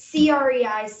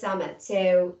 CREI Summit.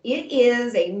 So it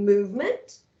is a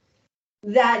movement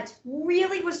that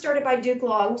really was started by Duke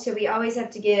Long. So we always have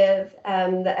to give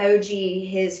the OG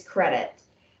his credit.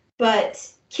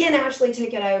 But Ken Ashley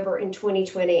took it over in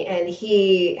 2020 and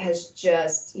he has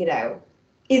just,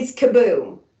 it's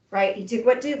kaboom, right? He took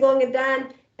what Duke Long had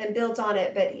done and built on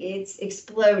it, but it's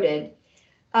exploded.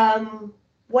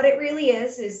 What it really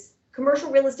is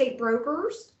commercial real estate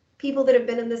brokers, people that have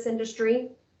been in this industry,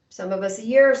 some of us a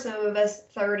year, some of us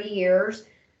 30 years,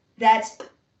 that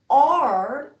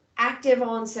are active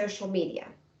on social media,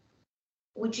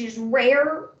 which is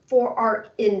rare for our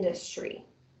industry.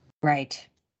 Right.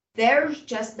 There's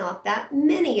just not that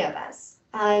many of us.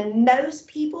 Most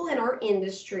people in our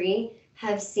industry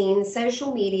have seen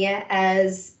social media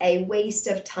as a waste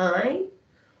of time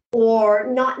or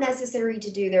not necessary to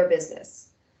do their business,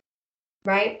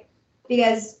 right?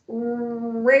 Because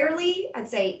rarely, I'd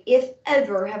say if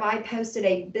ever, have I posted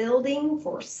a building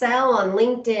for sale on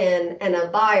LinkedIn and a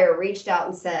buyer reached out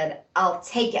and said, I'll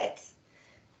take it.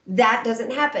 That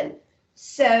doesn't happen.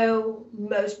 So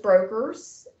most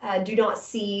brokers do not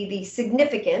see the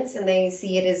significance, and they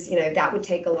see it as, that would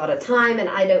take a lot of time, and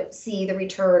I don't see the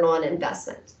return on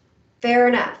investment. Fair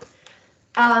enough.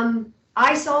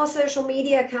 I saw social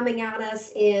media coming at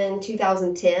us in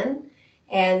 2010,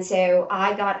 and so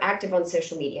I got active on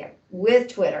social media with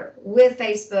Twitter, with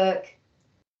Facebook.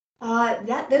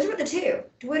 Those were the two.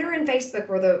 Twitter and Facebook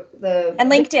were the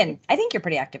and LinkedIn. I think you're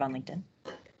pretty active on LinkedIn.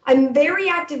 I'm very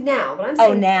active now, but I'm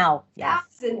saying now, yes.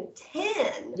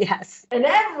 2010. Yes. And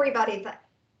everybody thought,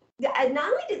 not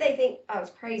only did they think I was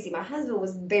crazy, my husband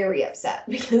was very upset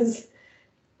because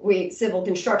civil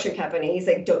construction company. He's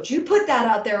like, don't you put that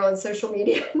out there on social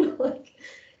media. And I'm like,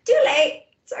 too late.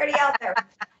 It's already out there.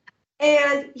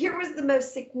 And here was the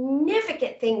most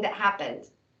significant thing that happened.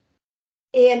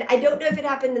 And I don't know if it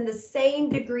happened in the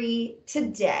same degree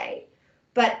today,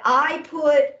 but I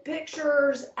put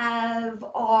pictures of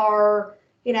our,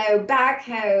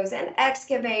 backhoes and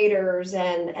excavators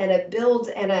and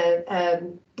a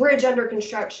bridge under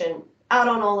construction out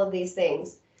on all of these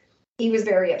things. He was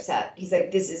very upset. He's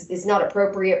like, this is not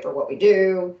appropriate for what we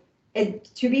do. And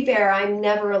to be fair, I'm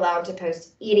never allowed to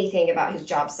post anything about his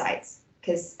job sites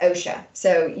because OSHA.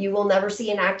 So you will never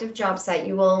see an active job site.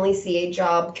 You will only see a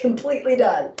job completely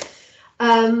done.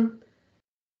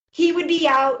 He would be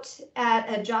out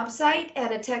at a job site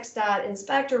and a TxDOT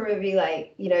inspector would be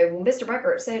like, Mr.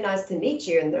 Becker, it's so nice to meet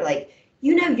you. And they're like,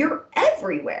 you're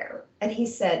everywhere. And he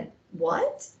said,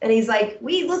 what? And he's like,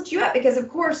 we looked you up because, of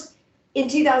course, in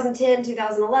 2010,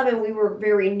 2011, we were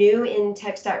very new in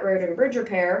TxDOT road and bridge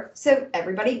repair. So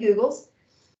everybody Googles,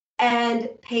 and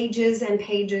pages and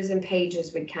pages and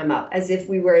pages would come up as if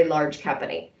we were a large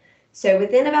company. So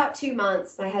within about 2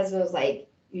 months, my husband was like,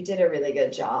 you did a really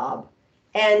good job.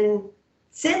 And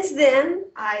since then,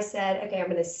 I said, okay, I'm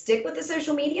going to stick with the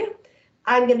social media.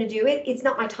 I'm going to do it. It's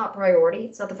not my top priority.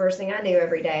 It's not the first thing I do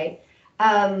every day.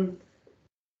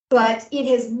 But it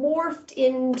has morphed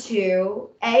into,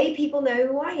 people know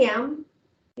who I am,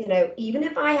 even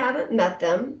if I haven't met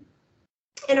them.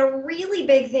 And a really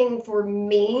big thing for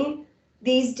me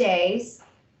these days,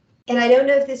 and I don't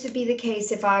know if this would be the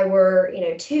case if I were,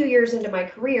 2 years into my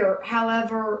career.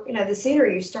 However, the sooner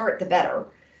you start, the better.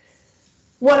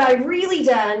 What I've really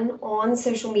done on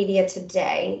social media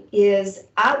today is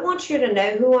I want you to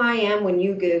know who I am when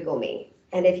you Google me.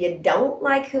 And if you don't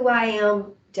like who I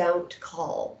am, don't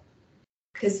call.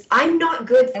 Because I'm not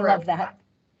good for I love that.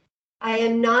 I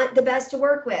am not the best to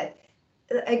work with.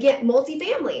 Again,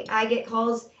 multifamily. I get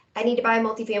calls, I need to buy a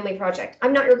multifamily project.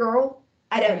 I'm not your girl.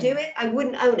 I don't do it. I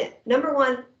wouldn't own it. Number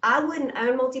one, I wouldn't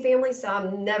own multifamily, so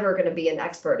I'm never going to be an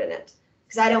expert in it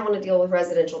because I don't want to deal with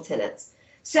residential tenants.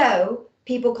 So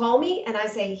people call me and I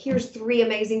say, here's 3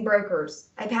 amazing brokers.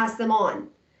 I pass them on,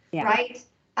 right?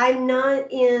 I'm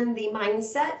not in the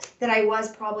mindset that I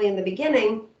was probably in the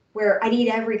beginning where I need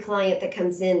every client that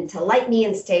comes in to like me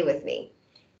and stay with me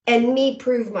and me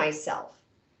prove myself.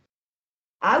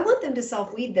 I want them to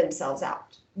self-weed themselves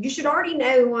out. You should already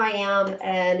know who I am,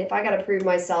 and if I got to prove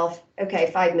myself, okay,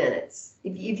 5 minutes.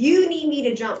 If you need me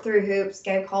to jump through hoops,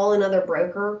 go call another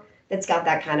broker that's got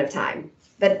that kind of time.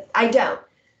 But I don't.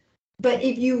 But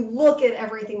if you look at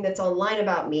everything that's online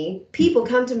about me, people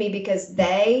come to me because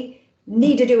they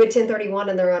need to do a 1031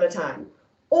 and they're out of time.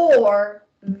 Or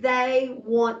they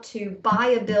want to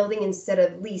buy a building instead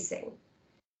of leasing.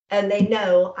 And they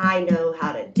know I know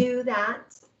how to do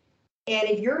that. And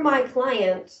if you're my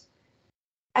client,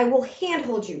 I will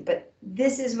handhold you, but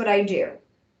this is what I do.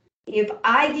 If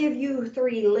I give you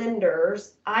 3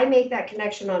 lenders, I make that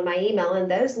connection on my email, and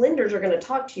those lenders are going to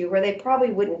talk to you where they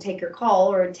probably wouldn't take your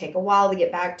call or it'd take a while to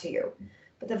get back to you.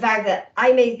 But the fact that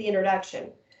I made the introduction,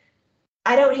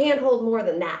 I don't handhold more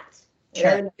than that.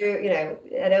 Sure.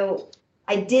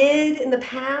 I did in the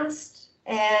past,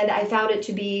 and I found it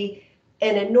to be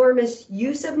an enormous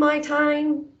use of my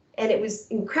time, and it was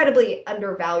incredibly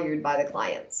undervalued by the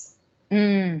clients.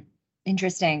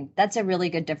 Interesting. That's a really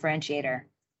good differentiator.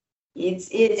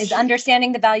 It's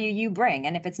understanding the value you bring.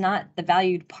 And if it's not the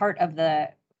valued part of the,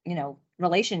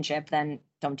 relationship, then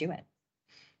don't do it.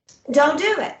 Don't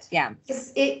do it. Yeah.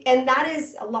 And that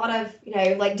is a lot of,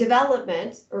 like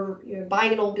development or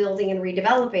buying an old building and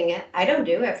redeveloping it. I don't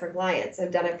do it for clients.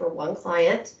 I've done it for one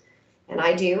client and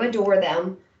I do adore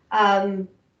them.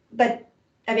 But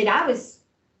I mean, I was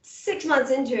 6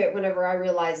 months into it, whenever I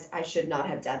realized I should not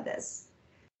have done this,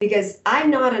 because I'm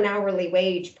not an hourly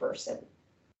wage person,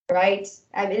 right?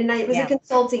 I mean, it was a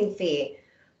consulting fee,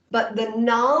 but the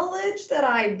knowledge that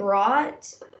I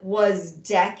brought was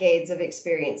decades of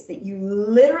experience that you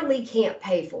literally can't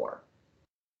pay for.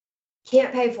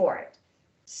 Can't pay for it.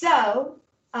 So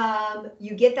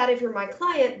you get that if you're my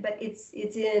client, but it's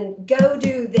in go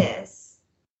do this.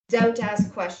 Don't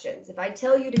ask questions. If I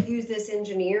tell you to use this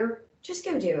engineer, just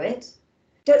go do it.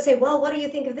 Don't say, well, what do you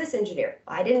think of this engineer?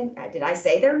 Did I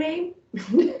say their name?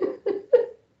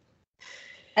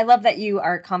 I love that you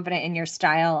are confident in your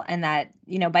style, and that,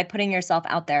 by putting yourself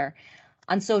out there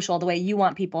on social the way you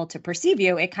want people to perceive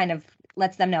you, it kind of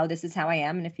lets them know this is how I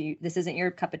am. And if this isn't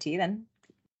your cup of tea, then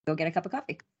go get a cup of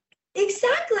coffee.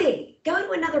 Exactly. Go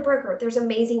to another broker. There's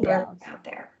amazing brokers out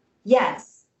there.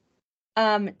 Yes.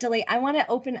 Dilly, I want to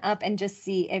open up and just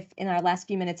see if in our last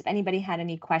few minutes, if anybody had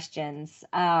any questions.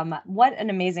 What an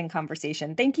amazing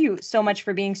conversation. Thank you so much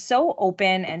for being so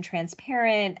open and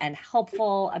transparent and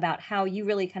helpful about how you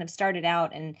really kind of started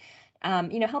out and,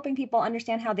 helping people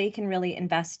understand how they can really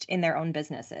invest in their own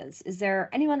businesses. Is there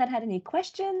anyone that had any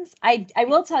questions? I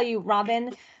will tell you,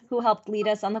 Robin, who helped lead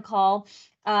us on the call,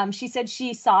 she said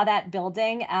she saw that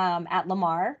building at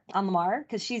Lamar,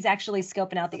 because she's actually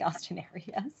scoping out the Austin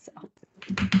area. So,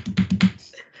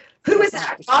 who was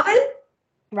that? Robin?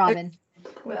 Robin.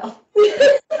 Well,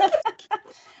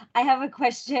 I have a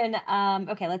question.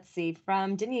 Okay, let's see,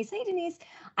 from Denise. Hey, Denise.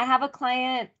 I have a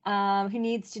client who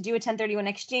needs to do a 1031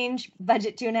 exchange,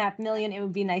 budget $2.5 million. It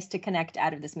would be nice to connect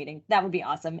out of this meeting. That would be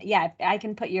awesome. Yeah, I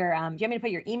can put your. Do you want me to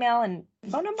put your email and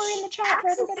phone number in the chat for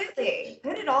everybody? Absolutely.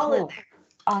 Put it all in there.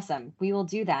 Awesome. We will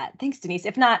do that. Thanks, Denise.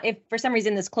 If for some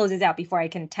reason this closes out before I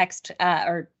can text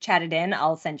or chat it in,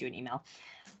 I'll send you an email.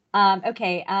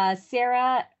 Okay.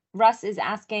 Sarah Russ is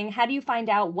asking, how do you find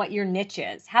out what your niche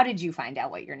is? How did you find out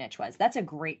what your niche was? That's a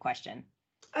great question.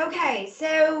 Okay.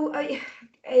 So I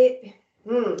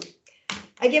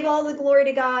give all the glory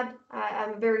to God.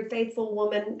 I'm a very faithful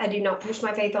woman. I do not push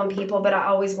my faith on people, but I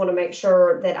always want to make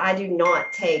sure that I do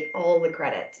not take all the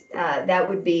credit. That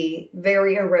would be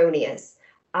very erroneous.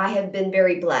 I have been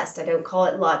very blessed. I don't call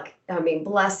it luck. I mean,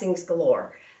 blessings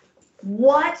galore.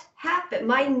 What happened?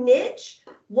 My niche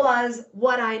was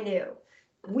what I knew.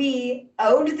 We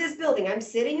owned this building. I'm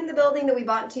sitting in the building that we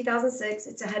bought in 2006.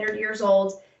 It's 100 years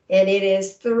old, and it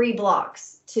is 3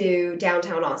 blocks to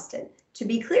downtown Austin. To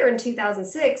be clear, in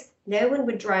 2006, no one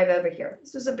would drive over here.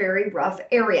 This was a very rough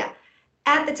area.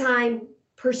 At the time,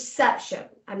 perception.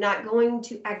 I'm not going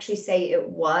to actually say it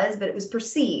was, but it was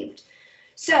perceived.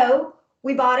 So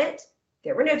we bought it.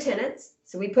 There were no tenants,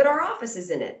 so we put our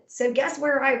offices in it. So guess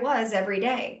where I was every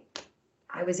day?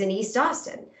 I was in East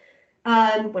Austin.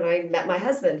 When I met my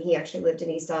husband, he actually lived in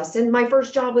East Austin. My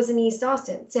first job was in East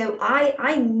Austin. So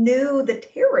I knew the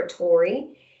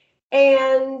territory,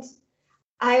 and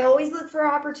I always look for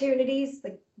opportunities,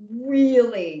 like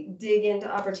really dig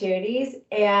into opportunities.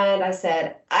 And I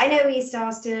said, I know East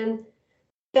Austin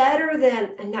better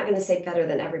than, I'm not going to say better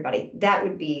than everybody. That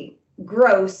would be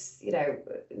gross,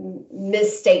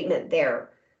 misstatement there.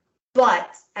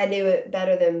 But I knew it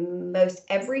better than most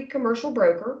every commercial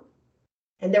broker.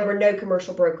 And there were no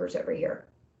commercial brokers over here.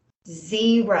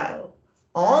 Zero.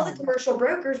 All the commercial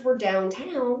brokers were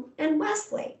downtown and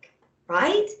Westlake,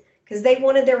 right? Because they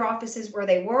wanted their offices where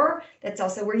they were. That's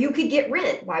also where you could get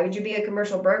rent. Why would you be a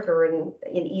commercial broker in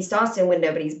East Austin when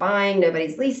nobody's buying,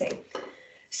 nobody's leasing?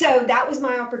 So that was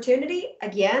my opportunity.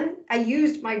 Again, I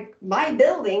used my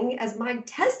building as my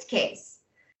test case.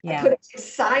 Yeah. I put a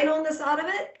sign on the side of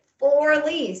it for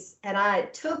lease. And I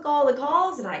took all the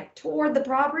calls and I toured the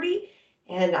property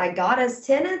and I got us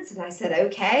tenants and I said,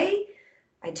 okay,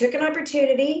 I took an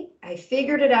opportunity. I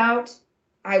figured it out.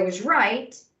 I was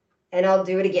right. And I'll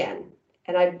do it again.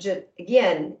 And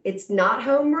again, it's not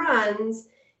home runs.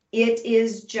 It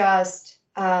is just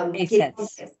get on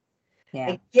base.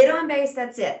 Yeah. Get on base.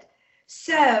 That's it.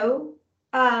 So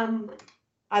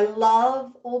I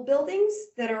love old buildings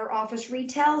that are office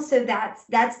retail. So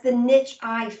that's the niche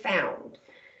I found.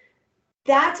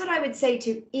 That's what I would say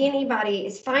to anybody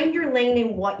is find your lane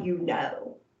in what you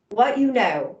know. What you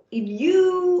know. If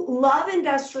you love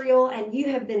industrial and you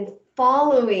have been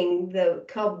following the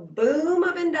kaboom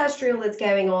of industrial that's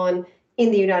going on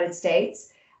in the United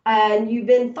States, and you've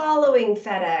been following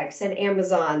FedEx and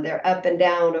Amazon, they're up and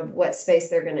down of what space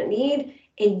they're going to need,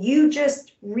 and you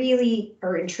just really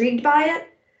are intrigued by it,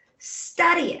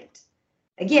 study it.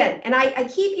 Again, and I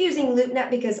keep using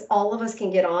LoopNet because all of us can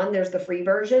get on. There's the free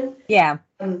version. Yeah.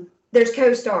 There's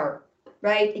CoStar,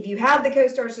 right? If you have the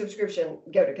CoStar subscription,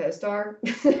 go to CoStar.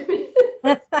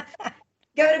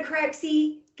 Go to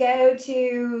Crexi. go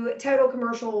to Total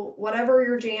Commercial, whatever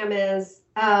your jam is,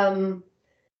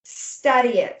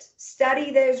 study it,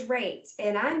 study those rates.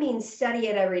 And I mean, study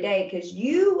it every day, because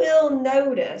you will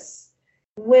notice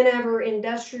whenever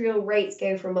industrial rates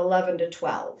go from 11 to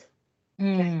 12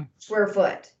 square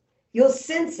foot, you'll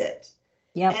sense it.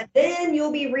 Yep. And then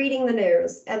you'll be reading the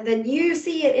news, and then you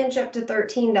see it inch up to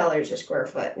 $13 a square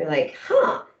foot. And you're like,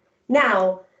 huh.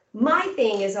 Now, my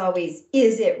thing is always,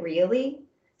 is it really?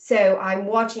 So I'm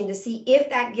watching to see if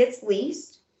that gets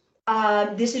leased.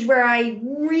 This is where I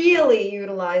really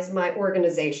utilize my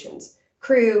organizations,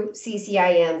 CREW,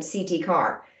 CCIM, CT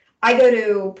CAR. I go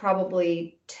to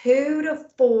probably 2 to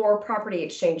 4 property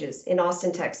exchanges in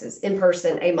Austin, Texas, in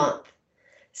person a month.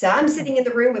 So I'm sitting in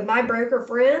the room with my broker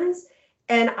friends,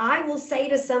 and I will say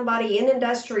to somebody in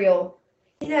industrial,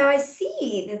 I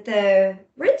see that the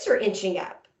rents are inching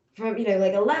up from,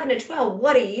 like 11 to 12.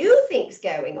 What do you think's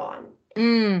going on?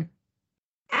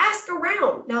 Ask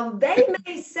around. Now, they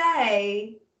may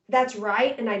say that's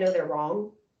right, and I know they're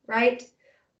wrong, right?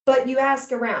 But you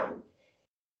ask around.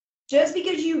 Just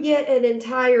because you get an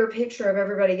entire picture of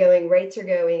everybody going, rates are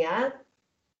going up,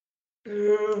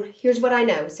 here's what I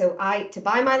know. So to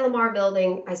buy my Lamar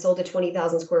building, I sold a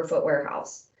 20,000 square foot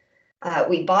warehouse.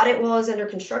 We bought it while it was under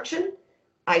construction.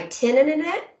 I tenanted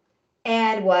it.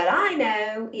 And what I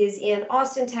know is in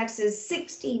Austin, Texas,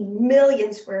 60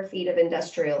 million square feet of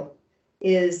industrial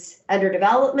is under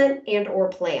development and or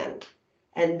planned.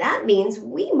 And that means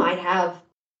we'll have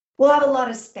a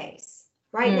lot of space.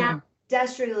 Right now,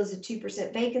 industrial is a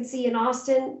 2% vacancy in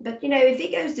Austin, but if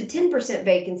it goes to 10%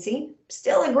 vacancy,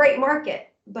 still a great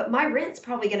market, but my rent's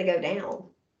probably going to go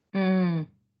down.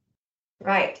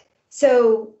 Right.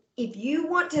 So if you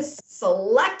want to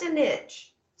select a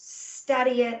niche,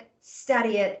 study it,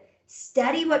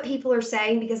 study what people are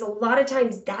saying, because a lot of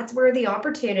times that's where the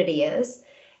opportunity is.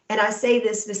 And I say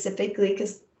this specifically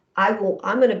because I'm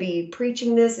going to be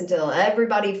preaching this until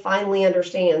everybody finally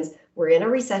understands we're in a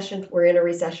recession.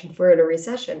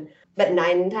 But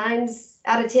 9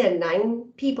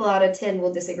 people out of 10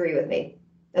 will disagree with me.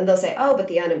 And they'll say, oh, but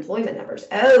the unemployment numbers,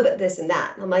 oh, but this and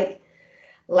that. And I'm like,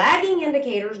 lagging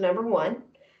indicators, number one,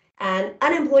 and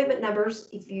unemployment numbers,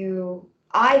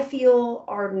 I feel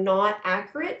are not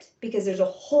accurate, because there's a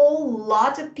whole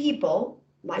lot of people,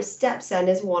 my stepson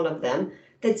is one of them,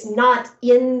 that's not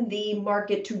in the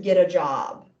market to get a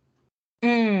job.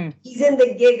 He's in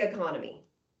the gig economy.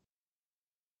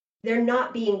 They're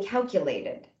not being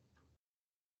calculated.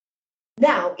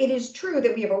 Now, it is true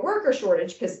that we have a worker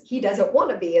shortage, because he doesn't want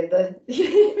to be in the...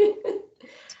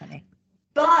 That's funny.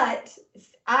 But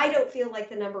I don't feel like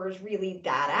the number is really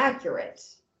that accurate.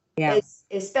 Yeah.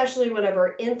 Especially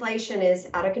whenever inflation is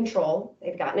out of control.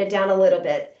 They've gotten it down a little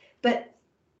bit. But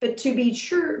to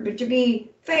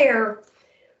be fair,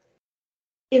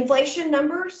 inflation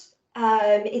numbers,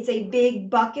 it's a big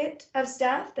bucket of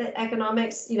stuff that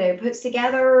economics, puts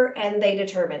together and they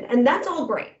determine. And that's all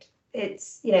great.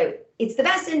 It's the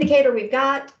best indicator we've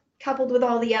got, coupled with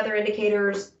all the other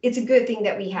indicators. It's a good thing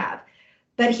that we have.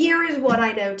 But here is what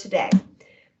I know today.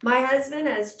 My husband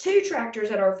has 2 tractors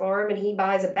at our farm, and he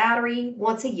buys a battery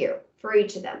once a year for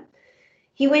each of them.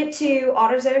 He went to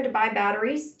AutoZone to buy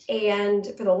batteries, and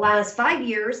for the last 5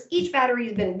 years, each battery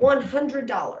has been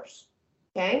 $100.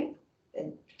 Okay?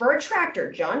 And for a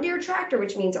tractor, John Deere tractor,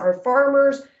 which means our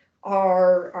farmers,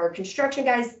 our construction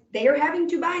guys, they are having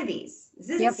to buy these.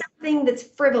 This is something that's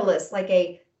frivolous, like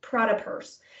a Prada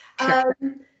purse. Sure.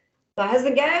 My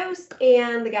husband goes,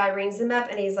 and the guy rings him up,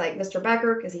 and he's like, Mr.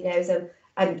 Becker, because he knows him,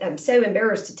 I'm so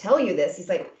embarrassed to tell you this. He's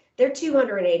like, they're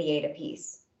 $288 a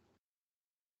piece.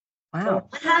 Wow.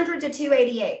 From 100 to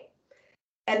 288.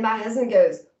 And my husband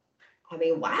goes,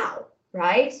 wow,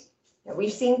 right? Now,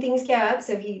 we've seen things go up.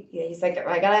 So he's like,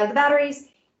 I gotta have the batteries.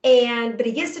 But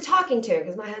he gets to talking to him,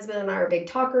 because my husband and I are big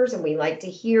talkers, and we like to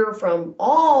hear from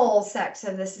all sects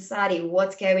of the society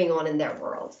what's going on in their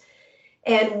world.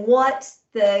 And what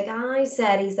the guy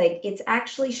said, he's like, it's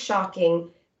actually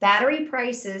shocking. Battery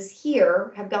prices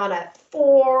here have gone up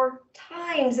 4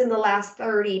 times in the last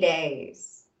 30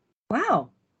 days.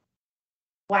 Wow.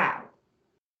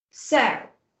 So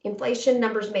inflation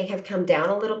numbers may have come down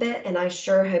a little bit, and I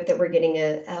sure hope that we're getting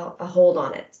a hold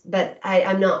on it. But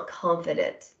I'm not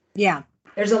confident. Yeah.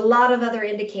 There's a lot of other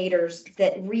indicators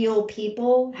that real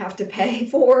people have to pay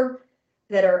for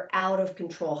that are out of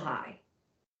control high.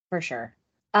 For sure.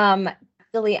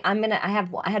 Billy, I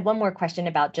had one more question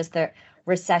about just the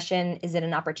recession. Is it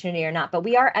an opportunity or not? But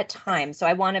we are at time, so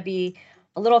I want to be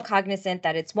a little cognizant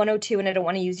that it's 1:02, and I don't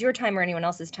want to use your time or anyone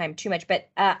else's time too much. But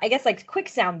I guess like quick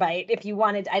soundbite, if you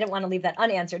wanted. I don't want to leave that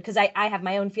unanswered, because I have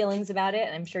my own feelings about it,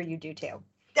 and I'm sure you do too.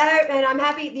 And I'm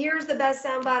happy. Here's the best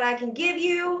soundbite I can give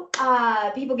you.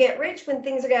 People get rich when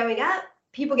things are going up.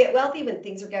 People get wealthy when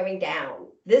things are going down.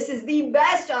 This is the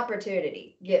best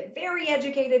opportunity. Get very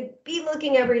educated. Be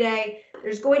looking every day.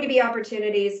 There's going to be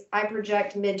opportunities. I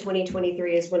project mid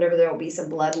 2023 is whenever there will be some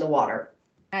blood in the water.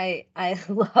 I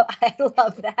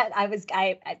love that.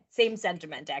 I same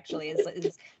sentiment actually.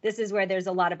 This is where there's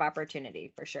a lot of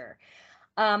opportunity for sure.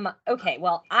 Okay,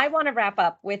 well, I want to wrap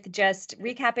up with just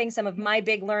recapping some of my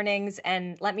big learnings,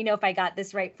 and let me know if I got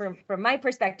this right from my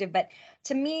perspective. But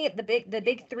to me, the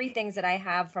big three things that I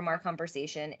have from our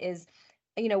conversation is,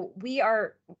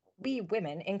 we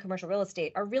women in commercial real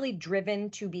estate are really driven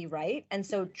to be right. And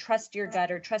so trust your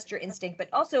gut or trust your instinct, but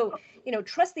also,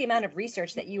 trust the amount of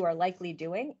research that you are likely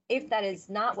doing. If that is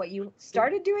not what you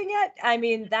started doing yet, I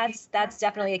mean, that's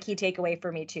definitely a key takeaway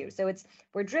for me too. So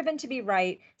we're driven to be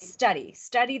right. Study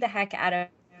the heck out of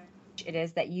it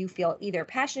is that you feel either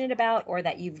passionate about or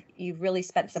that you've really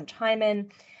spent some time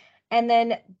in. And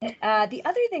then the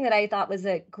other thing that I thought was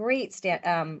a great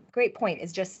point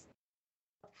is just,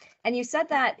 and you said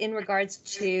that in regards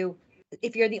to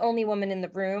if you're the only woman in the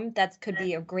room, that could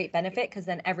be a great benefit because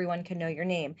then everyone can know your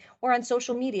name. Or on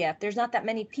social media, if there's not that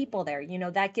many people there,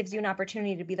 that gives you an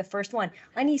opportunity to be the first one.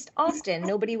 On East Austin,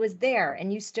 nobody was there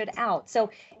and you stood out. So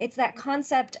it's that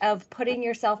concept of putting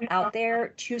yourself out there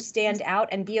to stand out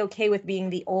and be okay with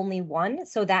being the only one.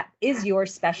 So that is your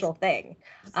special thing.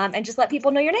 And just let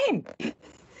people know your name.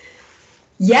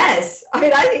 Yes. I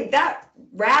mean, I think that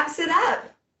wraps it up.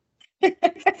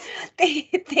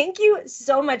 Thank you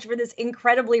so much for this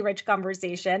incredibly rich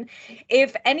conversation.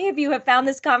 If any of you have found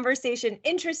this conversation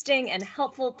interesting and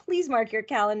helpful, please mark your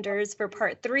calendars for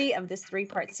part 3 of this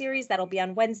 3-part series. That'll be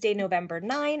on Wednesday, November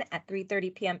 9 at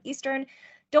 3:30 p.m. Eastern.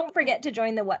 Don't forget to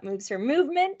join the What Moves Her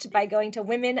movement by going to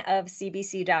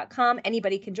womenofcbc.com.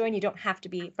 Anybody can join. You don't have to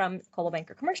be from Coldwell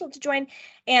Banker Commercial to join.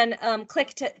 And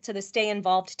click to the Stay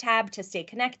Involved tab to stay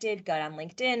connected. Go on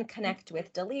LinkedIn, connect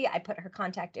with Dalee. I put her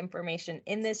contact information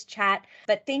in this chat.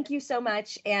 But thank you so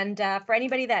much. And for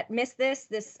anybody that missed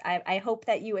this, I hope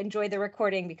that you enjoyed the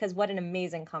recording because what an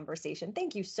amazing conversation.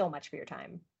 Thank you so much for your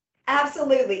time.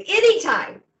 Absolutely.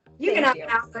 Anytime. You can have an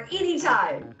hour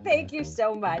anytime. Thank you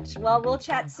so much. Well, we'll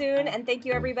chat soon. And thank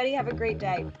you, everybody. Have a great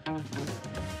day.